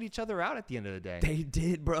canceled each other out at the end of the day. They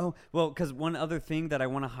did, bro. Well, because one other thing that I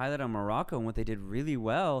want to highlight on Morocco and what they did really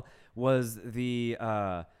well was the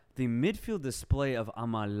midfield display of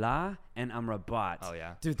Amala and Amrabat. Oh,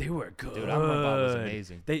 yeah. Dude, they were good. Dude, Amrabat was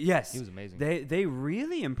amazing. He was amazing. They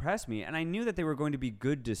really impressed me. And I knew that they were going to be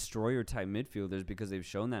good destroyer-type midfielders because they've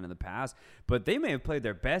shown that in the past. But they may have played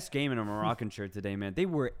their best game in a Moroccan shirt today, man. They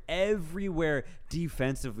were everywhere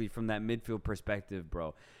defensively from that midfield perspective,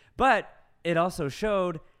 bro. But it also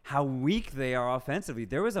showed how weak they are offensively.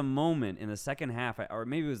 There was a moment in the second half, or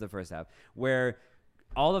maybe it was the first half, where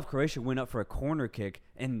all of Croatia went up for a corner kick,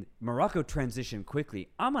 and Morocco transitioned quickly.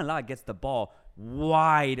 Amala gets the ball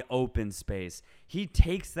wide open space. He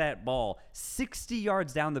takes that ball 60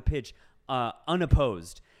 yards down the pitch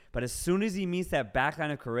unopposed. But as soon as he meets that back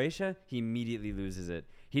line of Croatia, he immediately loses it.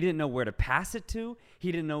 He didn't know where to pass it to.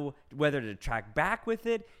 He didn't know whether to track back with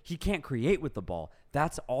it. He can't create with the ball.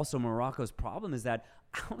 That's also Morocco's problem, is that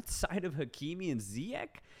outside of Hakimi and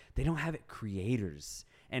Ziyech, they don't have it creators.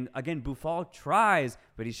 And again, Boufal tries,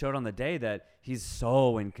 but he showed on the day that he's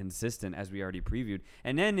so inconsistent, as we already previewed.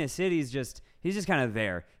 And then Nesiri's he's just kind of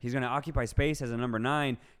there. He's going to occupy space as a number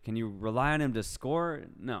 9. Can you rely on him to score?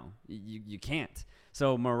 No, you can't.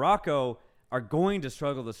 So Morocco are going to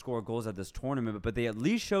struggle to score goals at this tournament, but they at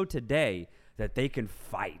least showed today that they can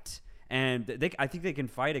fight. And I think they can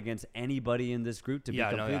fight against anybody in this group, to be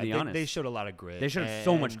completely honest. They showed a lot of grit. They showed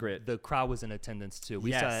so much grit. The crowd was in attendance, too.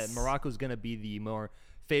 We saw that Morocco's going to be the more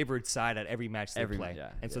favored side at every match they play.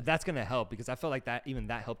 So that's going to help, because I felt like that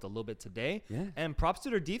helped a little bit today. Yeah. And props to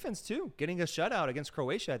their defense, too. Getting a shutout against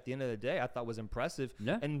Croatia at the end of the day, I thought was impressive.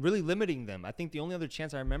 Yeah. And really limiting them. I think the only other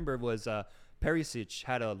chance I remember was Perisic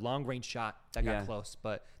had a long-range shot that got close,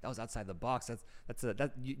 but that was outside the box.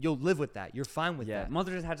 You'll live with that. You're fine with that.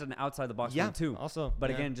 Modric had an outside-the-box one, too. Also.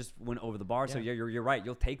 But again, just went over the bar, so you're right.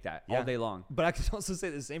 You'll take that all day long. But I could also say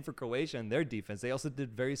the same for Croatia and their defense. They also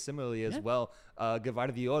did very similarly as well.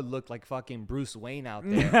 Gvardiol looked like fucking Bruce Wayne out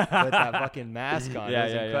there with that fucking mask on. It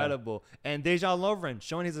was incredible. And Dejan Lovren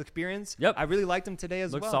showing his experience. Yep. I really liked him today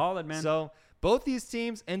as well. Looked solid, man. So both these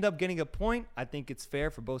teams end up getting a point. I think it's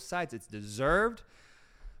fair for both sides. It's deserved.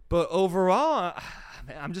 But overall,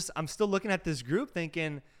 I'm still looking at this group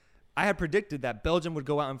thinking I had predicted that Belgium would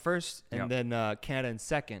go out in first and then Canada in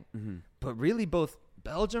second. Mm-hmm. But really both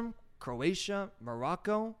Belgium, Croatia,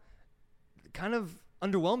 Morocco kind of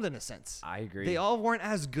underwhelmed in a sense. I agree. They all weren't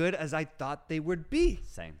as good as I thought they would be.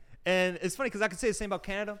 Same. And it's funny because I could say the same about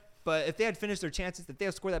Canada, but if they had finished their chances, if they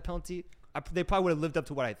had scored that penalty, they probably would have lived up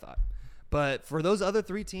to what I thought. But for those other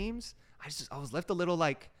 3 teams, I was left a little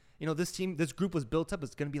like, this group was built up.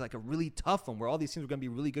 It's going to be like a really tough one where all these teams are going to be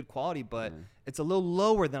really good quality, but it's a little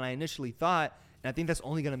lower than I initially thought. And I think that's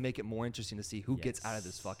only going to make it more interesting to see who gets out of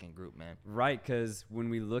this fucking group, man. Right, because when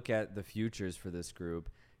we look at the futures for this group,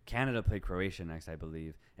 Canada played Croatia next, I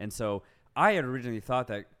believe. And so I had originally thought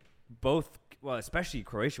that especially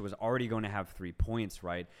Croatia was already going to have 3 points,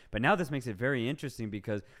 right? But now this makes it very interesting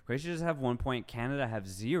because Croatia just have 1 point, Canada have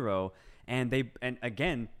 0. And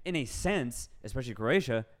again, in a sense, especially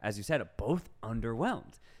Croatia, as you said, both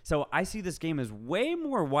underwhelmed. So I see this game as way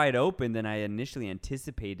more wide open than I initially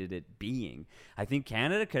anticipated it being. I think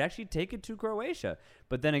Canada could actually take it to Croatia.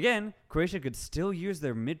 But then again, Croatia could still use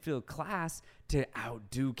their midfield class to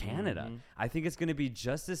outdo Canada. Mm-hmm. I think it's going to be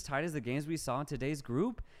just as tight as the games we saw in today's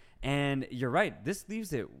group. And you're right. This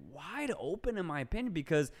leaves it wide open, in my opinion,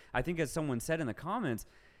 because I think, as someone said in the comments,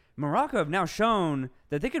 Morocco have now shown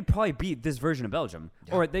that they could probably beat this version of Belgium,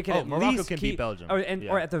 or they could Morocco can beat Belgium,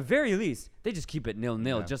 or at the very least, they just keep it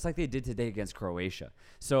 0-0, just like they did today against Croatia.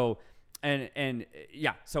 So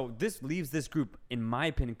so this leaves this group, in my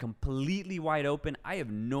opinion, completely wide open. I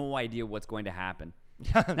have no idea what's going to happen.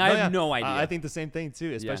 I have no idea. I think the same thing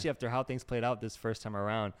too, especially after how things played out this first time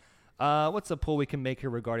around. What's the poll we can make here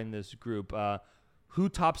regarding this group? Who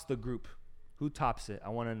tops the group? Who tops it? I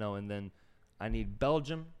want to know. And then I need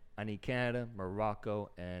Belgium, I need Canada,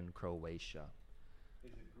 Morocco, and Croatia.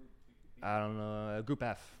 I don't know. Group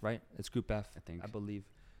F, right? It's Group F, I believe.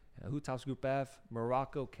 Who tops Group F?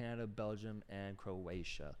 Morocco, Canada, Belgium, and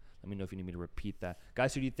Croatia. Let me know if you need me to repeat that.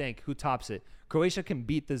 Guys, who do you think? Who tops it? Croatia can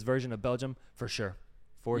beat this version of Belgium for sure.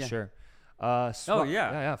 For sure.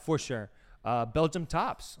 Yeah, for sure. Belgium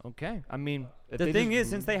tops. Okay. I mean, the thing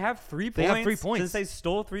is, since they have 3 points, since they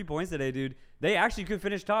stole 3 points today, dude, they actually could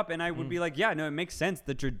finish top. And I would be like, yeah, no, it makes sense.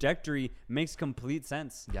 The trajectory makes complete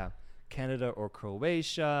sense. Yeah. Canada or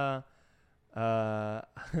Croatia. Navas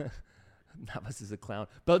is a clown.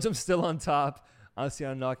 Belgium's still on top. Honestly, I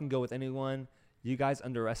don't know. I can go with anyone. You guys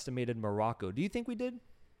underestimated Morocco. Do you think we did?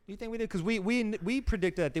 Because we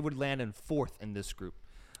predicted that they would land in 4th in this group.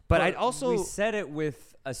 But I'd also... We said it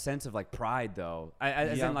with a sense of, like, pride, though.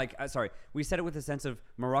 We said it with a sense of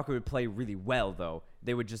Morocco would play really well, though.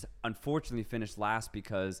 They would just unfortunately finish last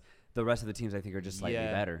because the rest of the teams, I think, are just slightly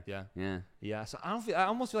better. Yeah. So I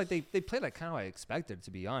almost feel like they played like kind of what I expected,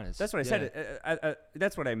 to be honest. That's what I said.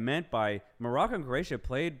 That's what I meant by Morocco and Croatia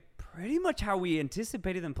played pretty much how we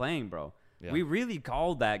anticipated them playing, bro. Yeah. We really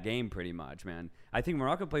called that game pretty much, man. I think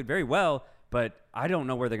Morocco played very well, but I don't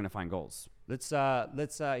know where they're going to find goals. Let's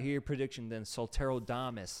hear your prediction then. Soltero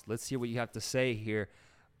Damas. Let's hear what you have to say here.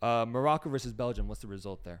 Morocco versus Belgium. What's the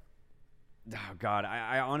result there? Oh, God.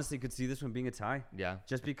 I honestly could see this one being a tie. Yeah.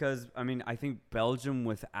 Just because, I mean, I think Belgium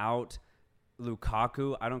without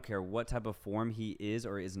Lukaku, I don't care what type of form he is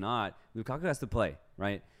or is not, Lukaku has to play,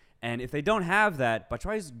 right? And if they don't have that,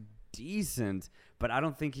 Batshuayi's decent, but I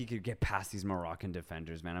don't think he could get past these Moroccan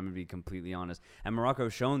defenders, man. I'm going to be completely honest. And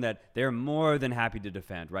Morocco's shown that they're more than happy to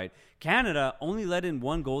defend, right? Canada only let in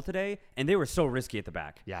 1 goal today, and they were so risky at the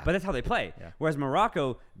back. Yeah. But that's how they play. Yeah. Whereas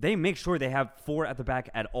Morocco, they make sure they have 4 at the back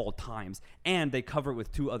at all times, and they cover it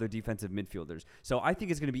with 2 other defensive midfielders. So I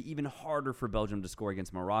think it's going to be even harder for Belgium to score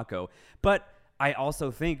against Morocco. But I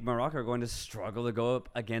also think Morocco are going to struggle to go up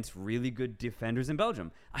against really good defenders in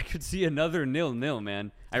Belgium. I could see another 0-0,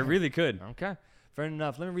 man. I really could. Okay. Fair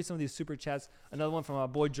enough. Let me read some of these super chats. Another one from our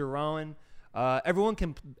boy Jerome. Everyone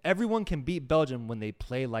can beat Belgium when they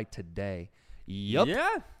play like today. Yup.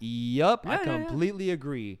 Yeah. Yup. I completely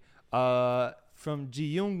agree. From Ji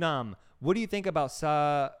Young Nam, what do you think about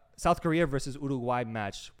South Korea versus Uruguay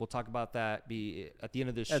match? We'll talk about that at the end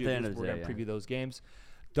of this shoot. We're going to preview those games.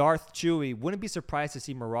 Darth Chewy, wouldn't be surprised to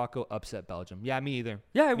see Morocco upset Belgium. Yeah, me either.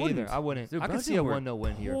 Yeah, I wouldn't. Dude, I could see a 1-0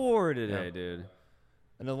 win here. Poor today, dude.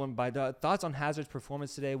 Another one by thoughts on Hazard's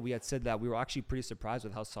performance today. We had said that we were actually pretty surprised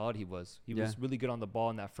with how solid he was. He was really good on the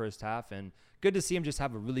ball in that first half, and good to see him just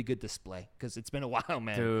have a really good display because it's been a while,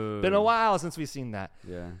 man. Dude. Been a while since we've seen that.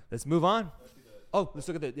 Yeah. Let's move on. Let's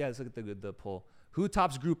look at the poll. Who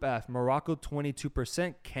tops Group F? Morocco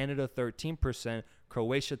 22%, Canada 13%,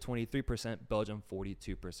 Croatia 23%, Belgium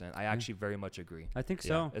 42%. I actually very much agree. I think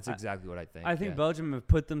so. It's exactly what I think. I think Belgium have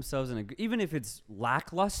put themselves in even if it's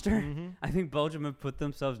lackluster, I think Belgium have put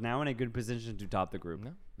themselves now in a good position to top the group.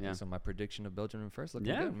 Yeah. So my prediction of Belgium in first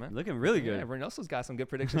looking good, man. Looking really good. Yeah, everyone else has got some good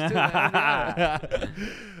predictions too. Man.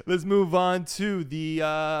 Let's move on to the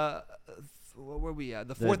where were we at?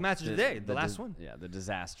 The fourth match of the day, the last one. Yeah, the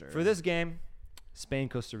disaster. For this game, Spain,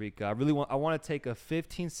 Costa Rica. I want to take a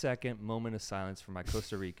 15-second moment of silence for my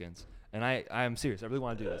Costa Ricans. And I am serious. I really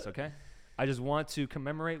want to do this, okay? I just want to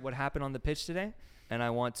commemorate what happened on the pitch today, and I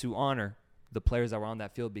want to honor the players that were on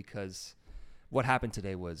that field because what happened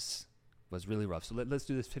today was really rough. So let's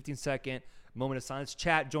do this 15-second moment of silence.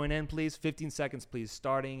 Chat, join in, please. 15 seconds, please,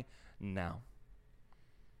 starting now.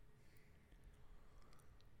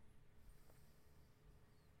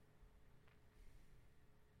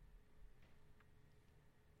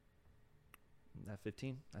 That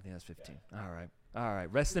 15? I think that's 15. Yeah. All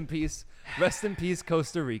right. Rest in peace. Rest in peace,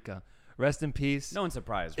 Costa Rica. Rest in peace. No one's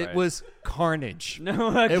surprised, right? It was carnage.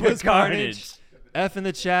 It was carnage. F in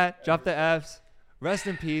the chat. Drop the Fs. Rest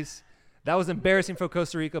in peace. That was embarrassing for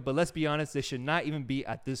Costa Rica, but let's be honest, they should not even be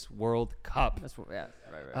at this World Cup. That's what, right.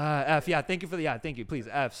 F, thank you for thank you. Please,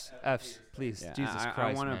 Fs, please. Yeah, Jesus Christ,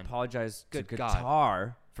 I want to apologize to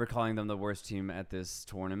Qatar for calling them the worst team at this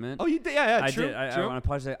tournament. Oh, you did? Yeah, true. I did. I want to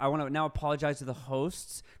apologize. I want to now apologize to the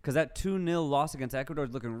hosts because that 2-0 loss against Ecuador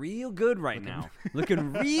is looking real good right now.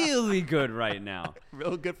 Looking really good right now.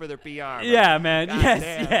 Real good for their PR. Yeah, man. God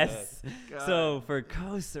yes. God. So for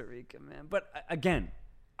Costa Rica, man. But again,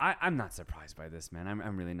 I'm not surprised by this, man.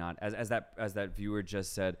 I'm really not. As that viewer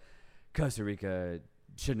just said, Costa Rica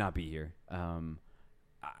should not be here.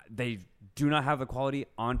 They do not have the quality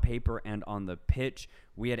on paper and on the pitch.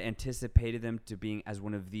 We had anticipated them to being as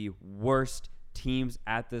one of the worst teams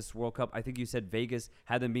at this World Cup. I think you said Vegas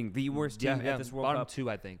had them being the worst team at this World Cup. Bottom two,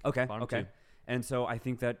 I think. Okay. Two. And so I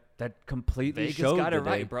think that completely Vegas showed got it today.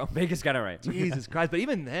 right, bro. Vegas got it right. Jesus Christ. But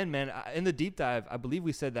even then, man, in the deep dive, I believe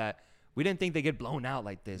we said that we didn't think they'd get blown out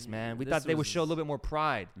like this, man. We thought they would show a little bit more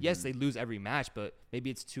pride. Mm-hmm. Yes, they lose every match, but maybe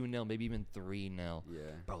it's 2-0, maybe even 3-0. Yeah.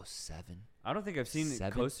 Bro, 7. I don't think I've seen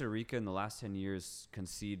 7? Costa Rica in the last 10 years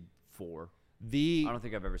concede 4. I don't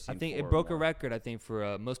think I've ever seen 4. I think it broke a record, I think,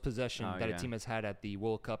 for most possession that yeah. a team has had at the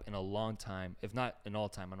World Cup in a long time, if not an all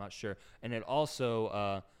time. I'm not sure. And it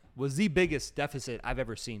also was the biggest deficit I've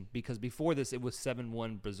ever seen, because before this it was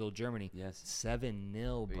 7-1 Brazil-Germany. Yes.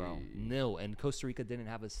 7-0, bro. Nil. And Costa Rica didn't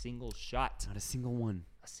have a single shot. Not a single one.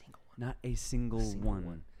 Not a single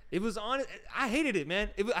one. It was on. I hated it, man.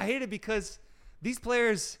 I hated it because these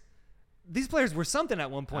players were something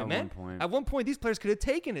at one point, man. At one point, these players could have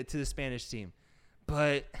taken it to the Spanish team.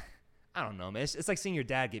 But I don't know, man. It's like seeing your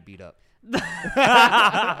dad get beat up. You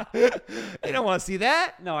don't want to see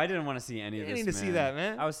that. No, I didn't want to see any of this. You need to see that,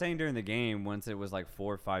 man. I was saying during the game, once it was like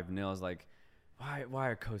 4 or 5-0, I was like, why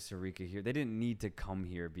are Costa Rica here? They didn't need to come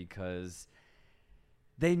here because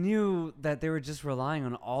they knew that they were just relying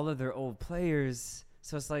on all of their old players.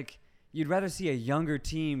 So it's like, you'd rather see a younger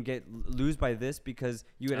team lose by this, because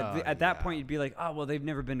you would at that point you'd be like, oh well, they've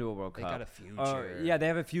never been to a World Cup. They got a future. They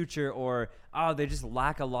have a future, or they just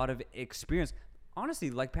lack a lot of experience. Honestly,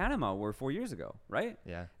 like Panama were 4 years ago, right?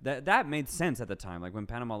 Yeah. That made sense at the time. Like when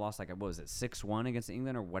Panama lost, like, what was it, 6-1 against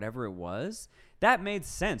England or whatever it was? That made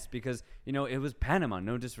sense because, it was Panama,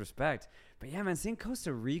 no disrespect. But yeah, man, seeing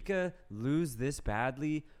Costa Rica lose this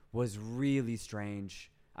badly was really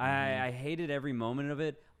strange. Mm-hmm. I hated every moment of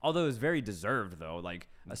it. Although it was very deserved, though. Like,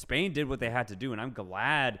 Spain did what they had to do, and I'm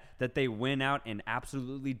glad that they went out and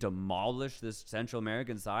absolutely demolished this Central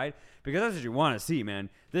American side, because that's what you want to see, man.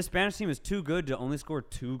 This Spanish team is too good to only score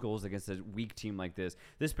 2 goals against a weak team like this.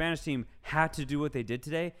 This Spanish team had to do what they did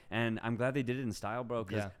today, and I'm glad they did it in style, bro,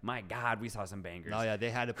 because, my God, we saw some bangers. Oh, yeah, they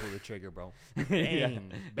had to pull the trigger, bro. Bang.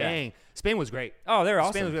 Yeah. Spain was great. Oh, they're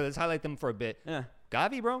awesome. Spain was great. Let's highlight them for a bit. Yeah.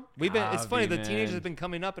 Gavi, bro. It's funny. The teenagers have been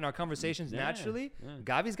coming up in our conversations naturally. Yeah.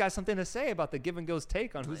 Gavi's got something to say about the give and goes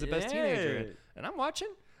take on who's the best teenager. And I'm watching.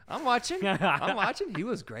 He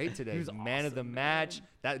was great today. He was man of the match. Man.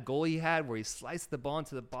 That goal he had where he sliced the ball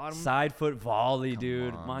into the bottom. Side foot volley,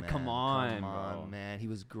 dude. Come on, bro. Man. He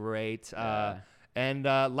was great. And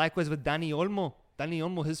likewise with Dani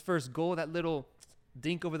Olmo. His first goal, that little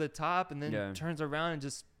dink over the top, and then turns around and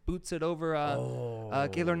just boots it over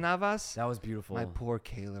Keylor Navas. That was beautiful. My poor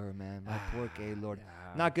Keylor, man. My poor Keylor. Yeah.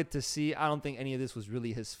 Not good to see. I don't think any of this was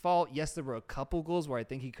really his fault. Yes, there were a couple goals where I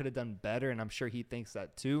think he could have done better, and I'm sure he thinks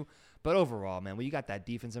that too. But overall, man, when you got that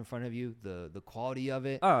defense in front of you, the quality of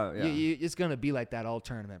it, it's going to be like that all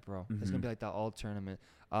tournament, bro. Mm-hmm. It's going to be like that all tournament.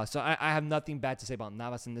 So I have nothing bad to say about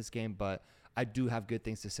Navas in this game, but I do have good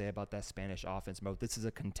things to say about that Spanish offense, bro. This is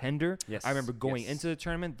a contender. Yes. I remember going into the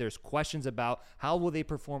tournament, there's questions about how will they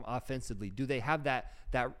perform offensively. Do they have that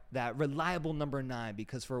reliable number 9?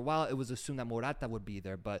 Because for a while it was assumed that Morata would be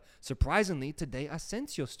there, but surprisingly today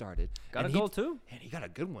Asensio started. Got a goal too, and he got a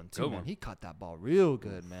good one too, man. He caught that ball real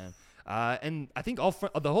good, man. And I think the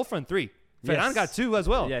whole front 3. Ferran got 2 as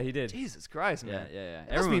well. Yeah, he did. Jesus Christ, man. Yeah.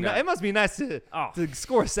 It must be nice to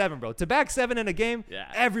score 7, bro. To back 7 in a game,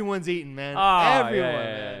 everyone's eating, man. Everyone,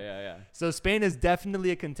 man. Yeah. So Spain is definitely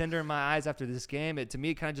a contender in my eyes after this game. To me,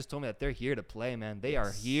 it kind of just told me that they're here to play, man. They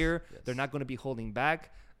are here. Yes. They're not going to be holding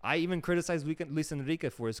back. I even criticized Luis Enrique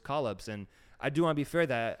for his call-ups, and I do want to be fair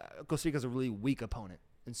that Costa Rica is a really weak opponent.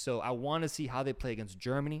 And so I want to see how they play against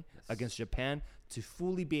Germany, against Japan, to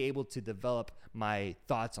fully be able to develop my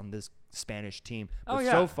thoughts on this Spanish team. But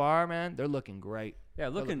so far, man, they're looking great. Yeah,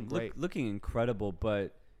 looking incredible,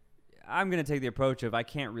 but I'm going to take the approach of I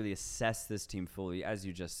can't really assess this team fully, as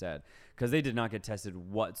you just said, because they did not get tested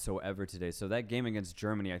whatsoever today. So that game against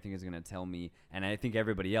Germany, I think, is going to tell me, and I think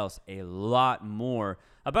everybody else, a lot more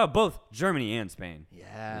about both Germany and Spain.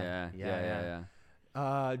 Yeah.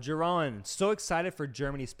 Jerron, so excited for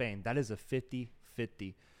Germany-Spain. That is a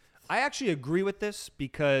 50-50. I actually agree with this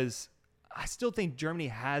because I still think Germany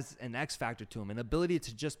has an X factor to them, an ability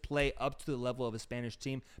to just play up to the level of a Spanish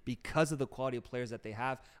team because of the quality of players that they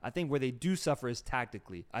have. I think where they do suffer is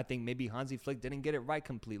tactically. I think maybe Hansi Flick didn't get it right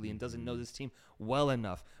completely and doesn't know this team well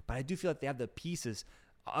enough. But I do feel like they have the pieces,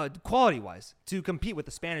 quality-wise, to compete with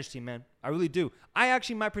the Spanish team, man. I really do. I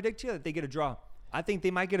actually might predict here that they get a draw. I think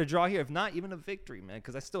they might get a draw here. If not, even a victory, man,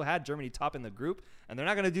 because I still had Germany top in the group, and they're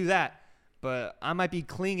not going to do that. But I might be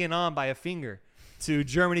clinging on by a finger to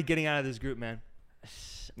Germany getting out of this group, man.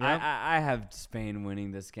 I have Spain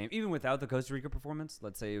winning this game. Even without the Costa Rica performance,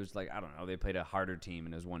 let's say it was like, I don't know, they played a harder team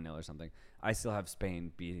and it was 1-0 or something. I still have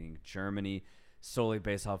Spain beating Germany solely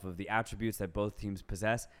based off of the attributes that both teams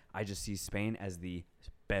possess. I just see Spain as the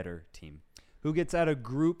better team. Who gets out of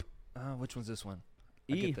group? Which one's this one?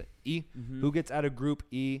 E. E. Mm-hmm. Who gets out of group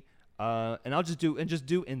E? And I'll just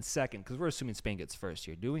do in second because we're assuming Spain gets first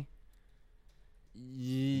here. Do we?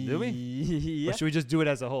 Do we? Yeah. Or should we just do it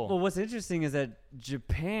as a whole? Well, what's interesting is that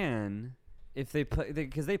Japan, if they play,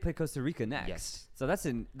 because they play Costa Rica next, yes. So that's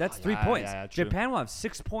 3 points. Yeah, Japan will have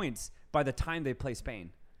 6 points by the time they play Spain.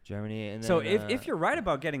 Germany, and then, so if you're right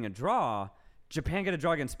about getting a draw, Japan get a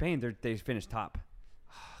draw against Spain, they finish top.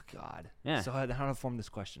 Oh God. Yeah. So how to form this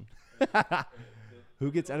question?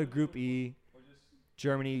 Who gets out of Group E?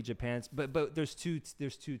 Germany, Japan. But there's two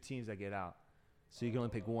teams that get out, so you can only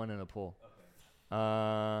pick one in a pool. Who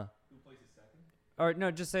places second? Or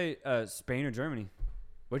no, just say Spain or Germany.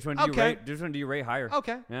 Which one do you rate? Which one do you rate higher?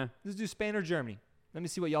 Okay. Yeah. Let's do Spain or Germany. Let me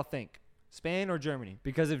see what y'all think. Spain or Germany?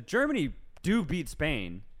 Because if Germany do beat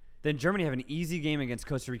Spain, then Germany have an easy game against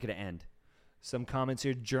Costa Rica to end. Some comments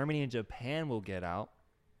here. Germany and Japan will get out.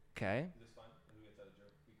 Okay. Is this fine? Who gets out of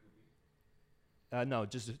Group E? No,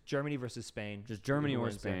 just Germany versus Spain. Just Germany or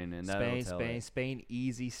Wins it. Spain, and Spain,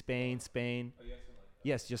 easy. Spain. Oh, you have something like that?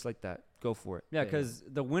 Yes, just like that. Go for it. Yeah, because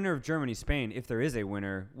the winner of Germany, Spain, if there is a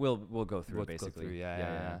winner, will go through We'll basically. Go through,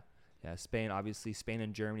 yeah. Spain, obviously. Spain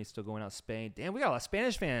and Germany still going out. Spain. Damn, we got a lot of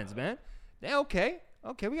Spanish fans, man. Yeah, okay,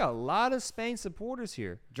 we got a lot of Spain supporters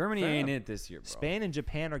here. Germany ain't it this year, bro. Spain and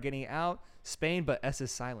Japan are getting out. Spain, but S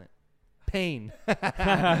is silent. Pain.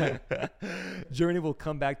 Germany will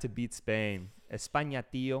come back to beat Spain. España,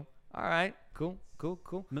 tío. All right, cool.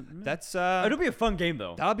 That's it'll be a fun game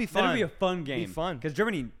though. That'll be fun. That'll be a fun game. Be fun because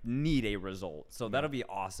Germany need a result, so that'll be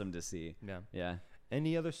awesome to see. Yeah.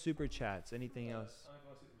 Any other super chats? Anything else?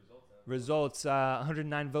 Results.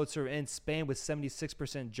 109 votes are in. Spain with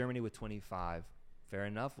 76%. Germany with 25. Fair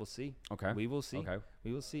enough. We'll see. Okay. We will see. Okay.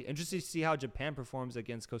 We will see. Interesting to see how Japan performs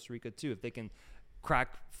against Costa Rica too. If they can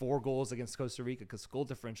crack 4 goals against Costa Rica, because goal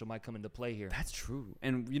differential might come into play here. That's true.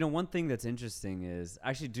 And one thing that's interesting is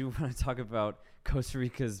I actually do want to talk about Costa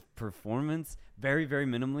Rica's performance very, very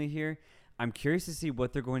minimally here. I'm curious to see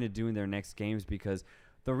what they're going to do in their next games, because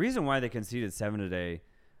the reason why they conceded 7 today,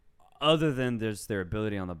 other than just their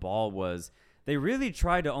ability on the ball, was they really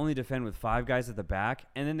tried to only defend with 5 guys at the back,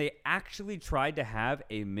 and then they actually tried to have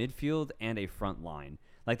a midfield and a front line.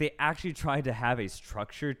 Like, they actually tried to have a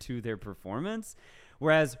structure to their performance,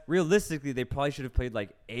 whereas realistically, they probably should have played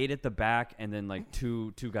like 8 at the back and then like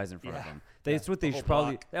two guys in front of them. That's what they should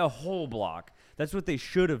probably a whole block. That's what they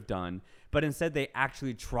should have done. But instead, they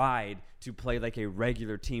actually tried to play like a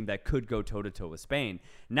regular team that could go toe-to-toe with Spain.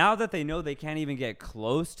 Now that they know they can't even get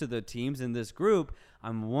close to the teams in this group,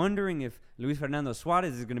 I'm wondering if Luis Fernando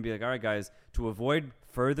Suarez is going to be like, all right, guys, to avoid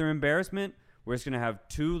further embarrassment, we're just going to have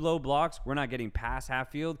 2 low blocks. We're not getting past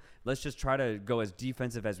half field. Let's just try to go as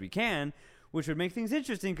defensive as we can, which would make things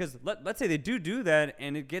interesting because let's say they do that,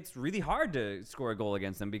 and it gets really hard to score a goal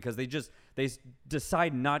against them because they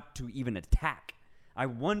decide not to even attack. I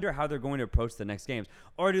wonder how they're going to approach the next games.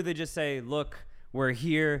 Or do they just say, look, we're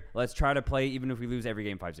here. Let's try to play even if we lose every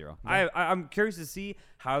game 5-0. Yeah. I'm curious to see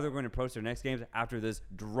how they're going to approach their next games after this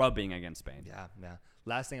drubbing against Spain. Yeah.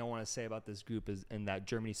 Last thing I want to say about this group is in that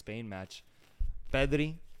Germany-Spain match,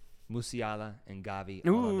 Pedri, Musiala, and Gavi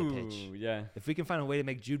all on the pitch. Yeah. If we can find a way to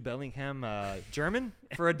make Jude Bellingham German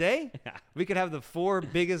for a day, we could have the 4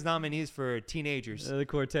 biggest nominees for teenagers. The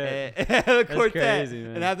quartet. The quartet. Crazy,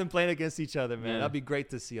 man. And have them playing against each other, man. Yeah. That'd be great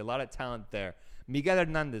to see. A lot of talent there. Miguel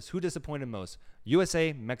Hernandez, who disappointed most?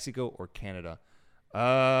 USA, Mexico, or Canada?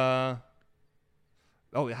 It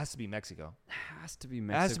has to be Mexico. It has to be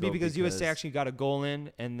Mexico. It has to be because USA actually got a goal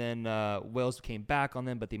in, and then Wales came back on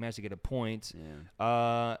them, but they managed to get a point.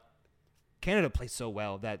 Yeah. Canada played so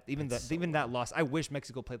well that that loss, I wish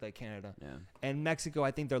Mexico played like Canada. Yeah. And Mexico, I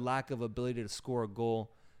think their lack of ability to score a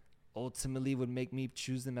goal ultimately would make me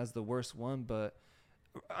choose them as the worst one. But,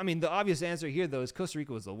 I mean, the obvious answer here, though, is Costa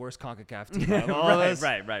Rica was the worst CONCACAF team out of all of us.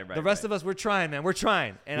 Right. The rest of us, we're trying, man. We're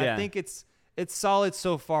trying. And I think it's solid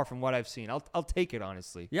so far from what I've seen. I'll take it,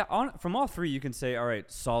 honestly. Yeah, from all 3, you can say, all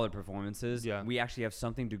right, solid performances. Yeah. We actually have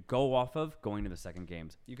something to go off of going to the second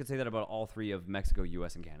games. You could say that about all 3 of Mexico,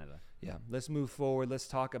 U.S., and Canada. Yeah, let's move forward. Let's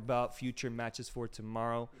talk about future matches for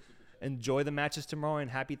tomorrow. enjoy the matches tomorrow, and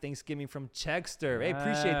happy Thanksgiving from Chexter. Hey,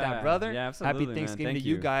 appreciate that, brother. Yeah, absolutely, happy Thanksgiving man. to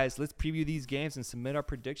you guys. Let's preview these games and submit our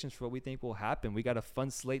predictions for what we think will happen. We got a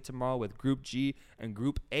fun slate tomorrow with Group G and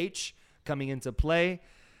Group H coming into play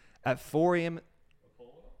at 4 a.m.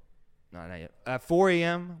 No, not yet. At 4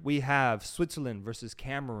 a.m., we have Switzerland versus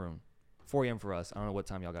Cameroon. 4 a.m. for us. I don't know what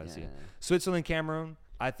time y'all got to see it. Switzerland, Cameroon.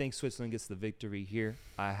 I think Switzerland gets the victory here.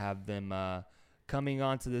 I have them coming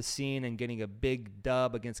onto the scene and getting a big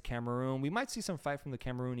dub against Cameroon. We might see some fight from the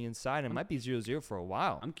Cameroonian side. It might be 0-0 for a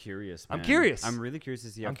while. I'm curious, man. I'm really curious to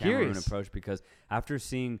see how Cameroon approach, because after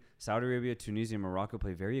seeing Saudi Arabia, Tunisia, and Morocco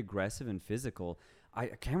play very aggressive and physical,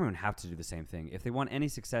 Cameroon have to do the same thing. If they want any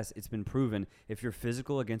success, it's been proven, if you're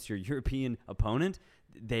physical against your European opponent,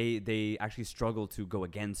 they actually struggle to go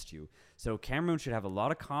against you. So Cameroon should have a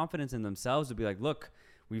lot of confidence in themselves to be like, look,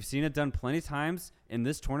 we've seen it done plenty of times in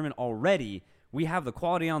this tournament already. We have the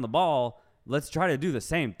quality on the ball. Let's try to do the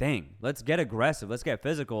same thing. Let's get aggressive. Let's get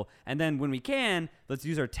physical. And then when we can, let's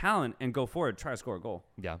use our talent and go forward, try to score a goal.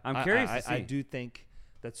 Yeah. I'm curious to see. I do think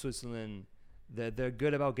that Switzerland, they're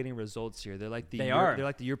good about getting results here. They're like the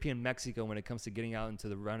European Mexico when it comes to getting out into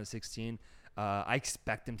the round of 16. I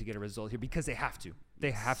expect them to get a result here because they have to.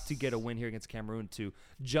 They have to get a win here against Cameroon to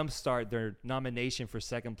jumpstart their nomination for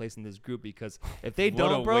second place in this group, because if they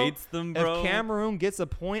don't, bro, if Cameroon gets a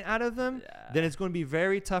point out of them, then it's going to be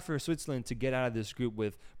very tough for Switzerland to get out of this group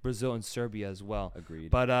with Brazil and Serbia as well. Agreed.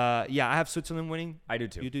 But, I have Switzerland winning. I do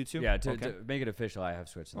too. You do too? Yeah, to make it official, I have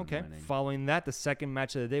Switzerland winning. Following that, the second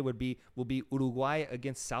match of the day will be Uruguay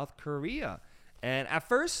against South Korea. And at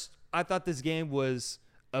first, I thought this game was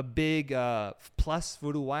a big plus for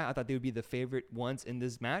Uruguay. I thought they would be the favorite ones in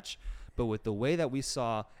this match. But with the way that we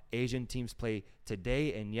saw Asian teams play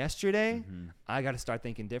today and yesterday, I got to start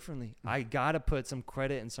thinking differently. I got to put some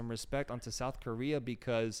credit and some respect onto South Korea,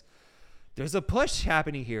 because there's a push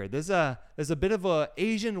happening here. There's a bit of a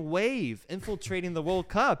Asian wave infiltrating the World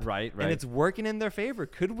Cup. Right. And it's working in their favor.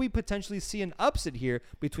 Could we potentially see an upset here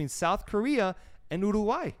between South Korea and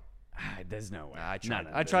Uruguay? There's no way. I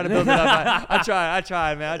try to build it up. I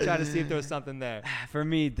try, man. I try to see if there was something there. For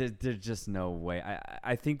me, there's just no way.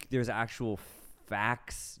 I think there's actual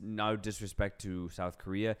facts, no disrespect to South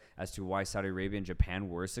Korea, as to why Saudi Arabia and Japan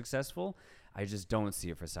were successful. I just don't see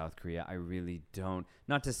it for South Korea. I really don't.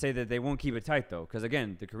 Not to say that they won't keep it tight, though, because,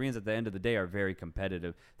 again, the Koreans at the end of the day are very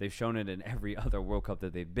competitive. They've shown it in every other World Cup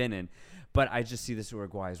that they've been in. But I just see this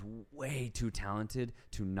Uruguay is way too talented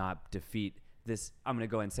to not defeat this, I'm going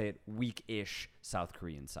to go and say it, weak-ish South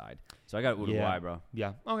Korean side. So I got Uruguay, bro.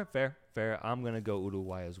 Yeah. Okay, fair. I'm going to go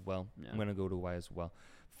Uruguay as well.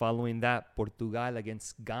 Following that, Portugal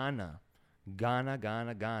against Ghana.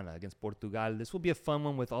 Ghana against Portugal. This will be a fun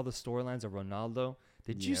one with all the storylines of Ronaldo.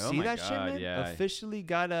 Did you see that shit, man? Yeah. Officially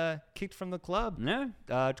got kicked from the club.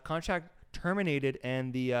 Yeah. Contract terminated,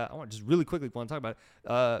 and I want just really quickly want to talk about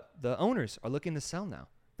it. The owners are looking to sell now.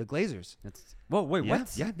 The Glazers. Whoa, wait,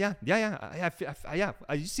 what? Yeah.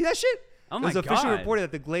 You see that shit? Oh my God. It was officially reported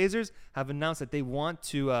that the Glazers have announced that they want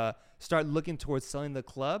to start looking towards selling the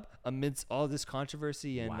club amidst all this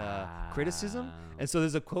controversy and criticism. And so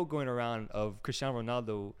there's a quote going around of Cristiano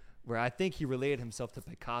Ronaldo where I think he related himself to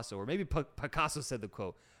Picasso, or maybe Picasso said the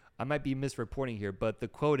quote. I might be misreporting here, but the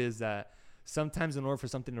quote is that sometimes in order for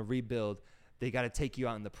something to rebuild, they got to take you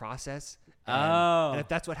out in the process. And if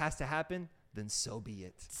that's what has to happen, then so be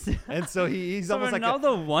it. And so he's so almost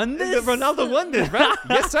Ronaldo won this? Ronaldo won this, right?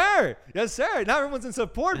 Yes, sir. Now everyone's in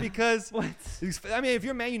support because, I mean, if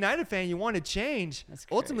you're a Man United fan, you want to change.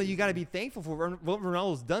 Ultimately, you got to be thankful for what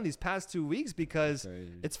Ronaldo's done these past 2 weeks, because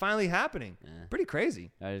it's finally happening. Yeah. Pretty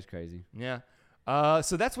crazy. That is crazy. Yeah.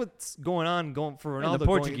 So that's what's going for Ronaldo. The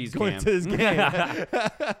Portuguese going to this game.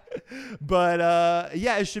 But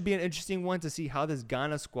it should be an interesting one to see how this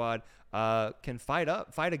Ghana squad can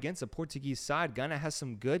fight against a Portuguese side. Ghana has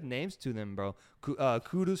some good names to them, bro.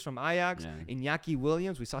 Kudus from Ajax, Iñaki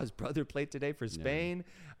Williams. We saw his brother play today for Spain.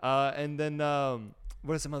 And then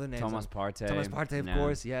what are some other names? Thomas Partey, of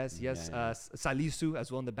course. Yes. Salisu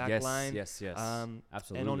as well in the back line. Yes.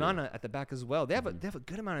 Absolutely. And Onana at the back as well. They have a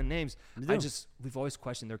good amount of names. We've always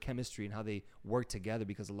questioned their chemistry and how they work together,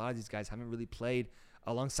 because a lot of these guys haven't really played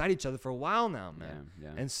alongside each other for a while now, man. Yeah.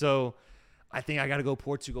 And so I think I got to go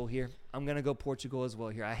Portugal here. I'm going to go Portugal as well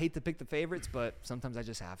here. I hate to pick the favorites, but sometimes I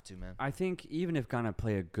just have to, man. I think even if Ghana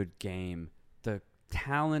play a good game, the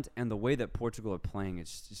talent and the way that Portugal are playing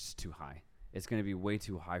is just too high. It's going to be way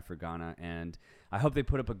too high for Ghana, and I hope they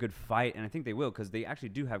put up a good fight, and I think they will, because they actually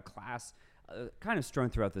do have class kind of strewn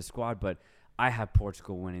throughout the squad, but I have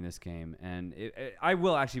Portugal winning this game, and I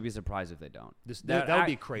will actually be surprised if they don't. That would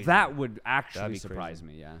be crazy. That would actually surprise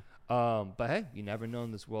me, yeah. But hey, you never know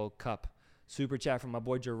in this World Cup. Super chat from my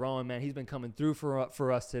boy Jerome, man. He's been coming through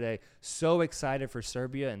for us today. So excited for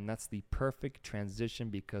Serbia, and that's the perfect transition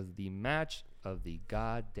because the match of the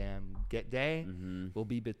goddamn day will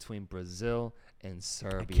be between Brazil and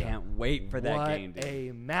Serbia. I can't wait for that game, dude. What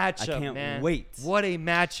a matchup, man. I can't wait. What a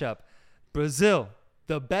matchup. Brazil,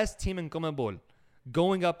 the best team in CONMEBOL,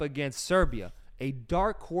 going up against Serbia, a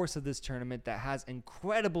dark horse of this tournament that has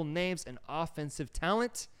incredible names and offensive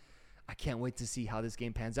talent. I can't wait to see how this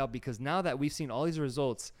game pans out because now that we've seen all these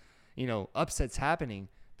results, upsets happening,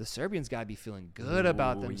 the Serbians got to be feeling good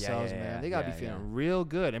about themselves, man. They got to be feeling real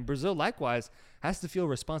good. And Brazil, likewise, has to feel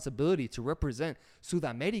responsibility to represent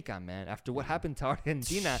Sudamerica, man. After what happened to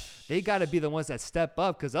Argentina, they got to be the ones that step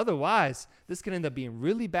up because otherwise, this could end up being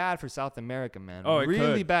really bad for South America, man. Oh, it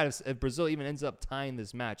really could. bad if Brazil even ends up tying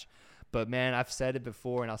this match. But, man, I've said it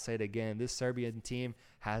before, and I'll say it again. This Serbian team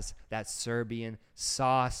has that Serbian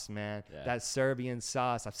sauce, man. Yeah. That Serbian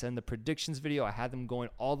sauce. I've said in the predictions video, I had them going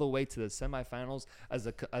all the way to the semifinals as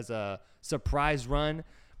a surprise run,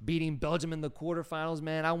 beating Belgium in the quarterfinals,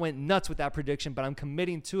 man. I went nuts with that prediction, but I'm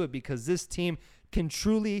committing to it because this team can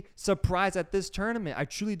truly surprise at this tournament. I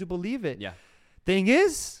truly do believe it. Yeah. Thing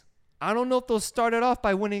is, I don't know if they'll start it off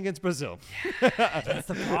by winning against Brazil. That's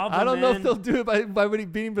the problem, I don't know if they'll do it by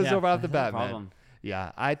beating Brazil right off the bat, man. Problem.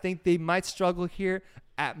 Yeah, I think they might struggle here.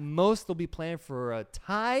 At most, they'll be playing for a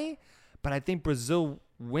tie, but I think Brazil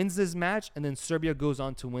wins this match, and then Serbia goes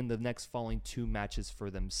on to win the next following 2 matches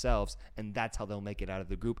for themselves, and that's how they'll make it out of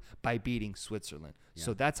the group, by beating Switzerland. Yeah.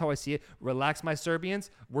 So that's how I see it. Relax, my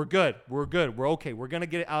Serbians. We're good. We're okay. We're going to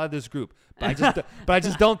get it out of this group. But I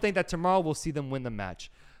just don't think that tomorrow we'll see them win the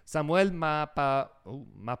match. Samuel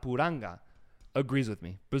Mapuranga agrees with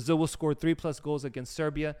me. Brazil will score 3+ goals against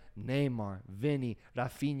Serbia. Neymar, Vini,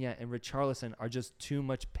 Rafinha, and Richarlison are just too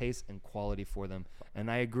much pace and quality for them. And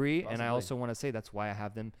I agree. Possibly. And I also want to say that's why I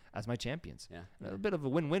have them as my champions. Yeah. A bit of a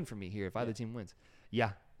win-win for me here if either team wins.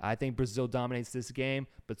 Yeah, I think Brazil dominates this game,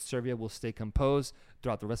 but Serbia will stay composed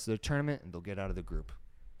throughout the rest of the tournament, and they'll get out of the group.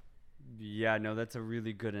 Yeah, no, that's a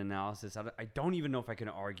really good analysis. I don't even know if I can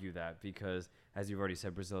argue that because, as you've already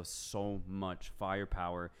said, Brazil has so much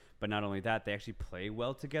firepower. But not only that, they actually play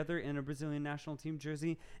well together in a Brazilian national team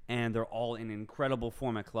jersey, and they're all in incredible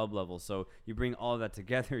form at club level. So you bring all of that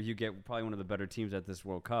together, you get probably one of the better teams at this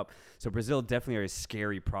World Cup. So Brazil definitely are a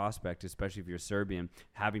scary prospect, especially if you're Serbian,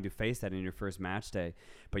 having to face that in your first match day.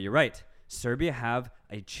 But you're right. Serbia have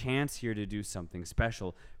a chance here to do something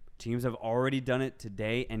special. Teams have already done it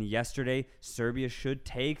today and yesterday. Serbia should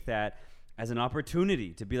take that as an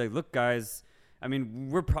opportunity to be like, look, guys, I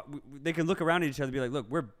mean, they can look around at each other and be like, look,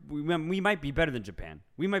 we might be better than Japan.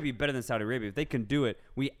 We might be better than Saudi Arabia. If they can do it,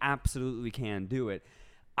 we absolutely can do it.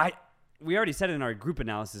 We already said it in our group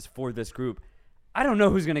analysis for this group. I don't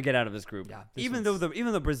know who's going to get out of this group. Yeah, even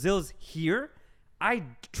though Brazil's here, I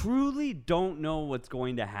truly don't know what's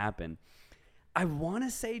going to happen. I want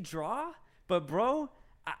to say draw, but bro,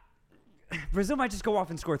 Brazil might just go off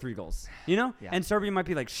and score 3 goals, Yeah. And Serbia might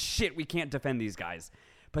be like, shit, we can't defend these guys.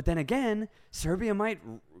 But then again, Serbia might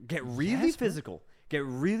get really physical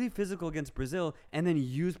against Brazil, and then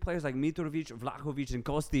use players like Mitrovic, Vlahovic, and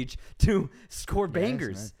Kostic to score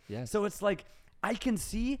bangers. Yes. So it's like, I can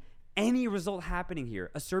see any result happening here.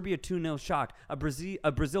 A Serbia 2-0 shock, a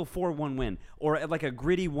Brazil 4-1 win, or like a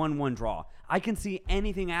gritty 1-1 draw. I can see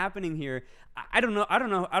anything happening here. I don't know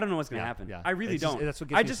what's going to happen. Yeah. I really don't.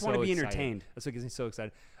 I just want to be entertained. That's what gets me so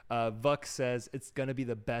excited. Vuk says it's going to be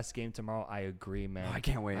the best game tomorrow. I agree, man. Oh, I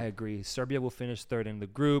can't wait. I agree. Serbia will finish 3rd in the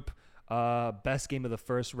group. Best game of the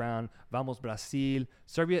first round. Vamos Brasil.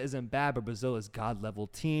 Serbia isn't bad, but Brazil is God-level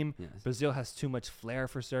team. Yes. Brazil has too much flair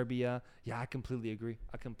for Serbia. Yeah, I completely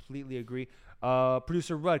agree.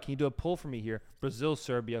 Producer Rudd, can you do a poll for me here? Brazil,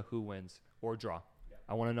 Serbia, who wins or draw?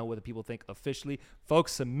 I want to know what the people think officially.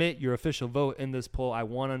 Folks, submit your official vote in this poll. I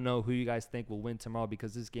want to know who you guys think will win tomorrow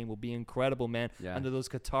because this game will be incredible, man. Yeah. Under those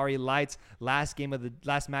Qatari lights, last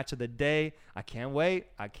match of the day. I can't wait.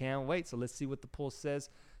 So let's see what the poll says.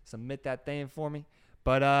 Submit that thing for me.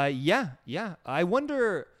 But yeah. I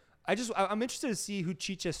wonder. I'm interested to see who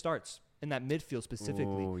Chicha starts in that midfield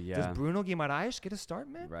specifically. Ooh, yeah. Does Bruno Guimaraes get a start,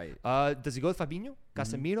 man? Right. Does he go with Fabinho,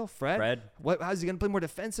 Casemiro, Fred? How's he gonna play more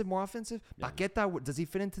defensive, more offensive? Yeah. Paqueta, does he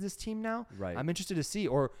fit into this team now? Right. I'm interested to see.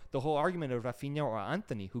 Or the whole argument of Rafinha or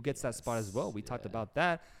Anthony, who gets that spot as well. We talked about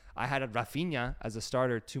that. I had Rafinha as a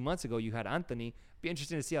starter 2 months ago. You had Anthony. Be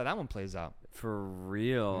interesting to see how that one plays out. For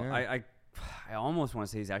real. Yeah. I almost want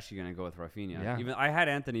to say he's actually going to go with Rafinha. Yeah. Even I had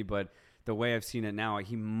Anthony, but the way I've seen it now,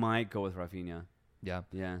 he might go with Rafinha. Yeah.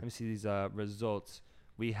 Yeah. Let me see these results.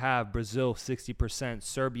 We have Brazil 60%,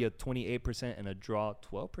 Serbia 28%, and a draw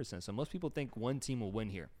 12%. So most people think one team will win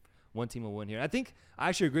here. I think I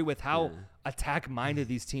actually agree with how attack-minded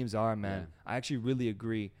these teams are, man. Yeah. I actually really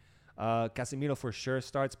agree. Casemiro for sure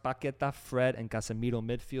starts. Paqueta, Fred, and Casemiro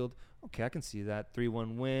midfield. Okay, I can see that.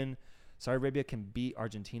 3-1 win. Saudi Arabia can beat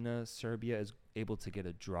Argentina. Serbia is able to get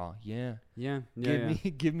a draw. Yeah.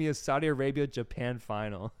 Give me a Saudi Arabia-Japan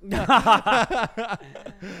final. That'd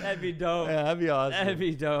be dope. Yeah, that'd be awesome. That'd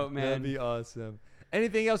be dope, man. That'd be awesome.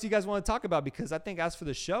 Anything else you guys want to talk about? Because I think as for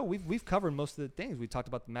the show, we've covered most of the things. We talked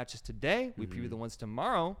about the matches today. We previewed the ones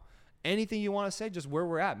tomorrow. Anything you want to say? Just where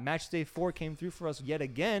we're at. Matchday 4 came through for us yet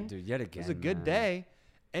again. Dude, yet again. It was a good day.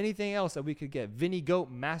 Anything else that we could get? Vinny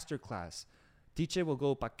Goat Masterclass. Tiche will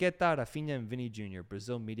go Paqueta, Rafinha, and Vinny Jr.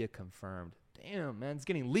 Brazil media confirmed. Damn, man. It's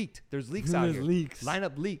getting leaked. There's leaks out here. Leaks.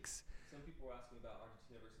 Lineup leaks. Some people were asking about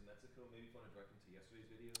Argentina versus Mexico. Maybe if you want to direct them to yesterday's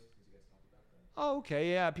video since you guys talked about that. Oh,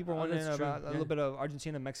 okay. Yeah. People are wondering that's true. about a little bit of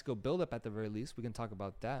Argentina-Mexico buildup at the very least. We can talk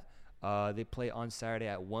about that. They play on Saturday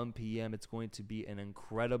at 1 p.m. It's going to be an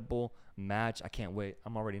incredible match. I can't wait.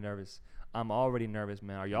 I'm already nervous.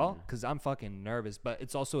 Man. Are y'all? Because I'm fucking nervous. But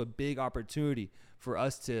it's also a big opportunity for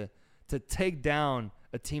us to take down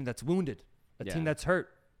a team that's wounded, a team that's hurt,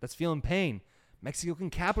 that's feeling pain. Mexico can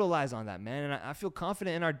capitalize on that, man. And I feel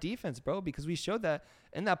confident in our defense, bro, because we showed that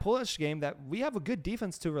in that Polish game that we have a good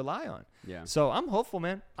defense to rely on. Yeah. So I'm hopeful,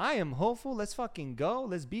 man. I am hopeful. Let's fucking go.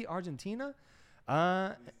 Let's beat Argentina.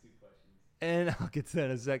 And I'll get to that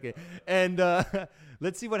in a second. And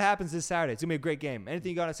let's see what happens this Saturday. It's going to be a great game. Anything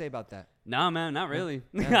you got to say about that? Nah, man, not really.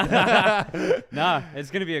 Nah,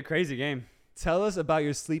 it's going to be a crazy game. Tell us about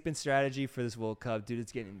your sleeping strategy for this World Cup. Dude,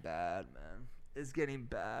 it's getting bad, man. It's getting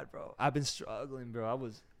bad, bro. I've been struggling,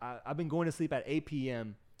 bro. I've been going to sleep at 8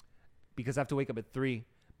 p.m. because I have to wake up at 3.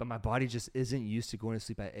 But my body just isn't used to going to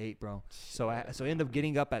sleep at 8, bro. So I end up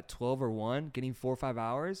getting up at 12 or 1, getting 4 or 5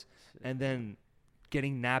 hours, and then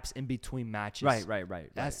getting naps in between matches. Right.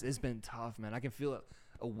 It's been tough, man. I can feel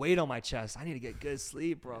a weight on my chest. I need to get good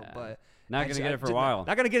sleep, bro. Yeah. But not going to get it for a while.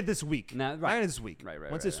 Not going to get it this week. Not this week. Right.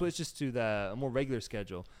 Once it switches to a more regular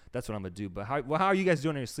schedule, that's what I'm going to do. But how are you guys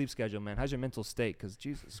doing on your sleep schedule, man? How's your mental state? Because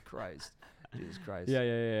Jesus Christ.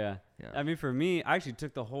 Yeah. I mean, for me, I actually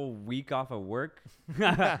took the whole week off of work.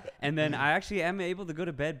 And then I actually am able to go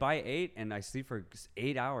to bed by 8, and I sleep for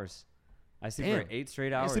 8 hours. I sleep for 8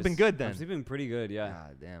 straight hours. You're sleeping good then. I'm sleeping pretty good, yeah.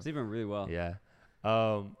 God damn. Sleeping really well. Yeah.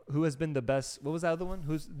 Who has been the best? What was that other one?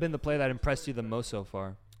 Who's been the player that impressed you the most so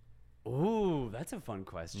far? Ooh, that's a fun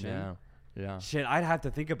question. Yeah. Shit, I'd have to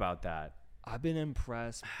think about that. I've been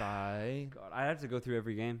impressed by. God, I'd have to go through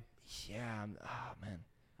every game. Yeah. Oh man.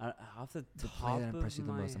 Off the The top player that of impressed you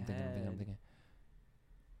the my most. I'm thinking.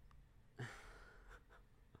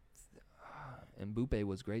 Mbappe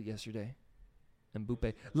was great yesterday.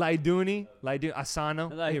 Mbappe, Laiduni, Asano.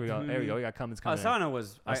 Here we go. We got comments coming. Asano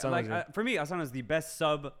was for me. Asano is the best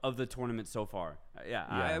sub of the tournament so far.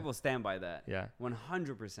 I will stand by that. Yeah,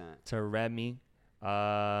 100%. Taremi,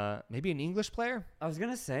 maybe an English player. I was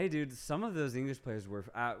gonna say, dude, some of those English players were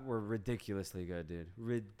ridiculously good, dude.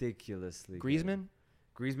 Ridiculously. Griezmann.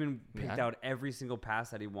 Griezmann picked out every single pass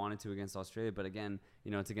that he wanted to against Australia, but again,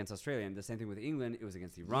 it's against Australia, and the same thing with England. It was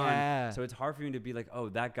against Iran, so it's hard for me to be like, oh,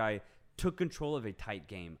 that guy took control of a tight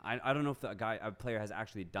game. I don't know if a player has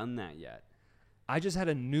actually done that yet. I just had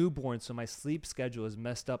a newborn, so my sleep schedule is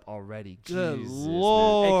messed up already. Good Jesus,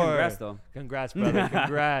 Lord. Man. Hey, congrats, though. Congrats, brother.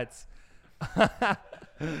 Congrats.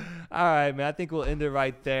 All right, man. I think we'll end it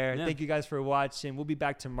right there. Yeah. Thank you guys for watching. We'll be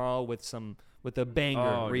back tomorrow with a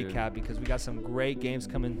banger recap because we got some great games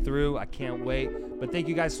coming through. I can't wait. But thank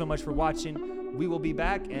you guys so much for watching. We will be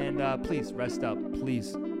back, and please rest up.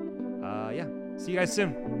 Please. See you guys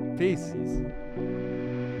soon. Peace.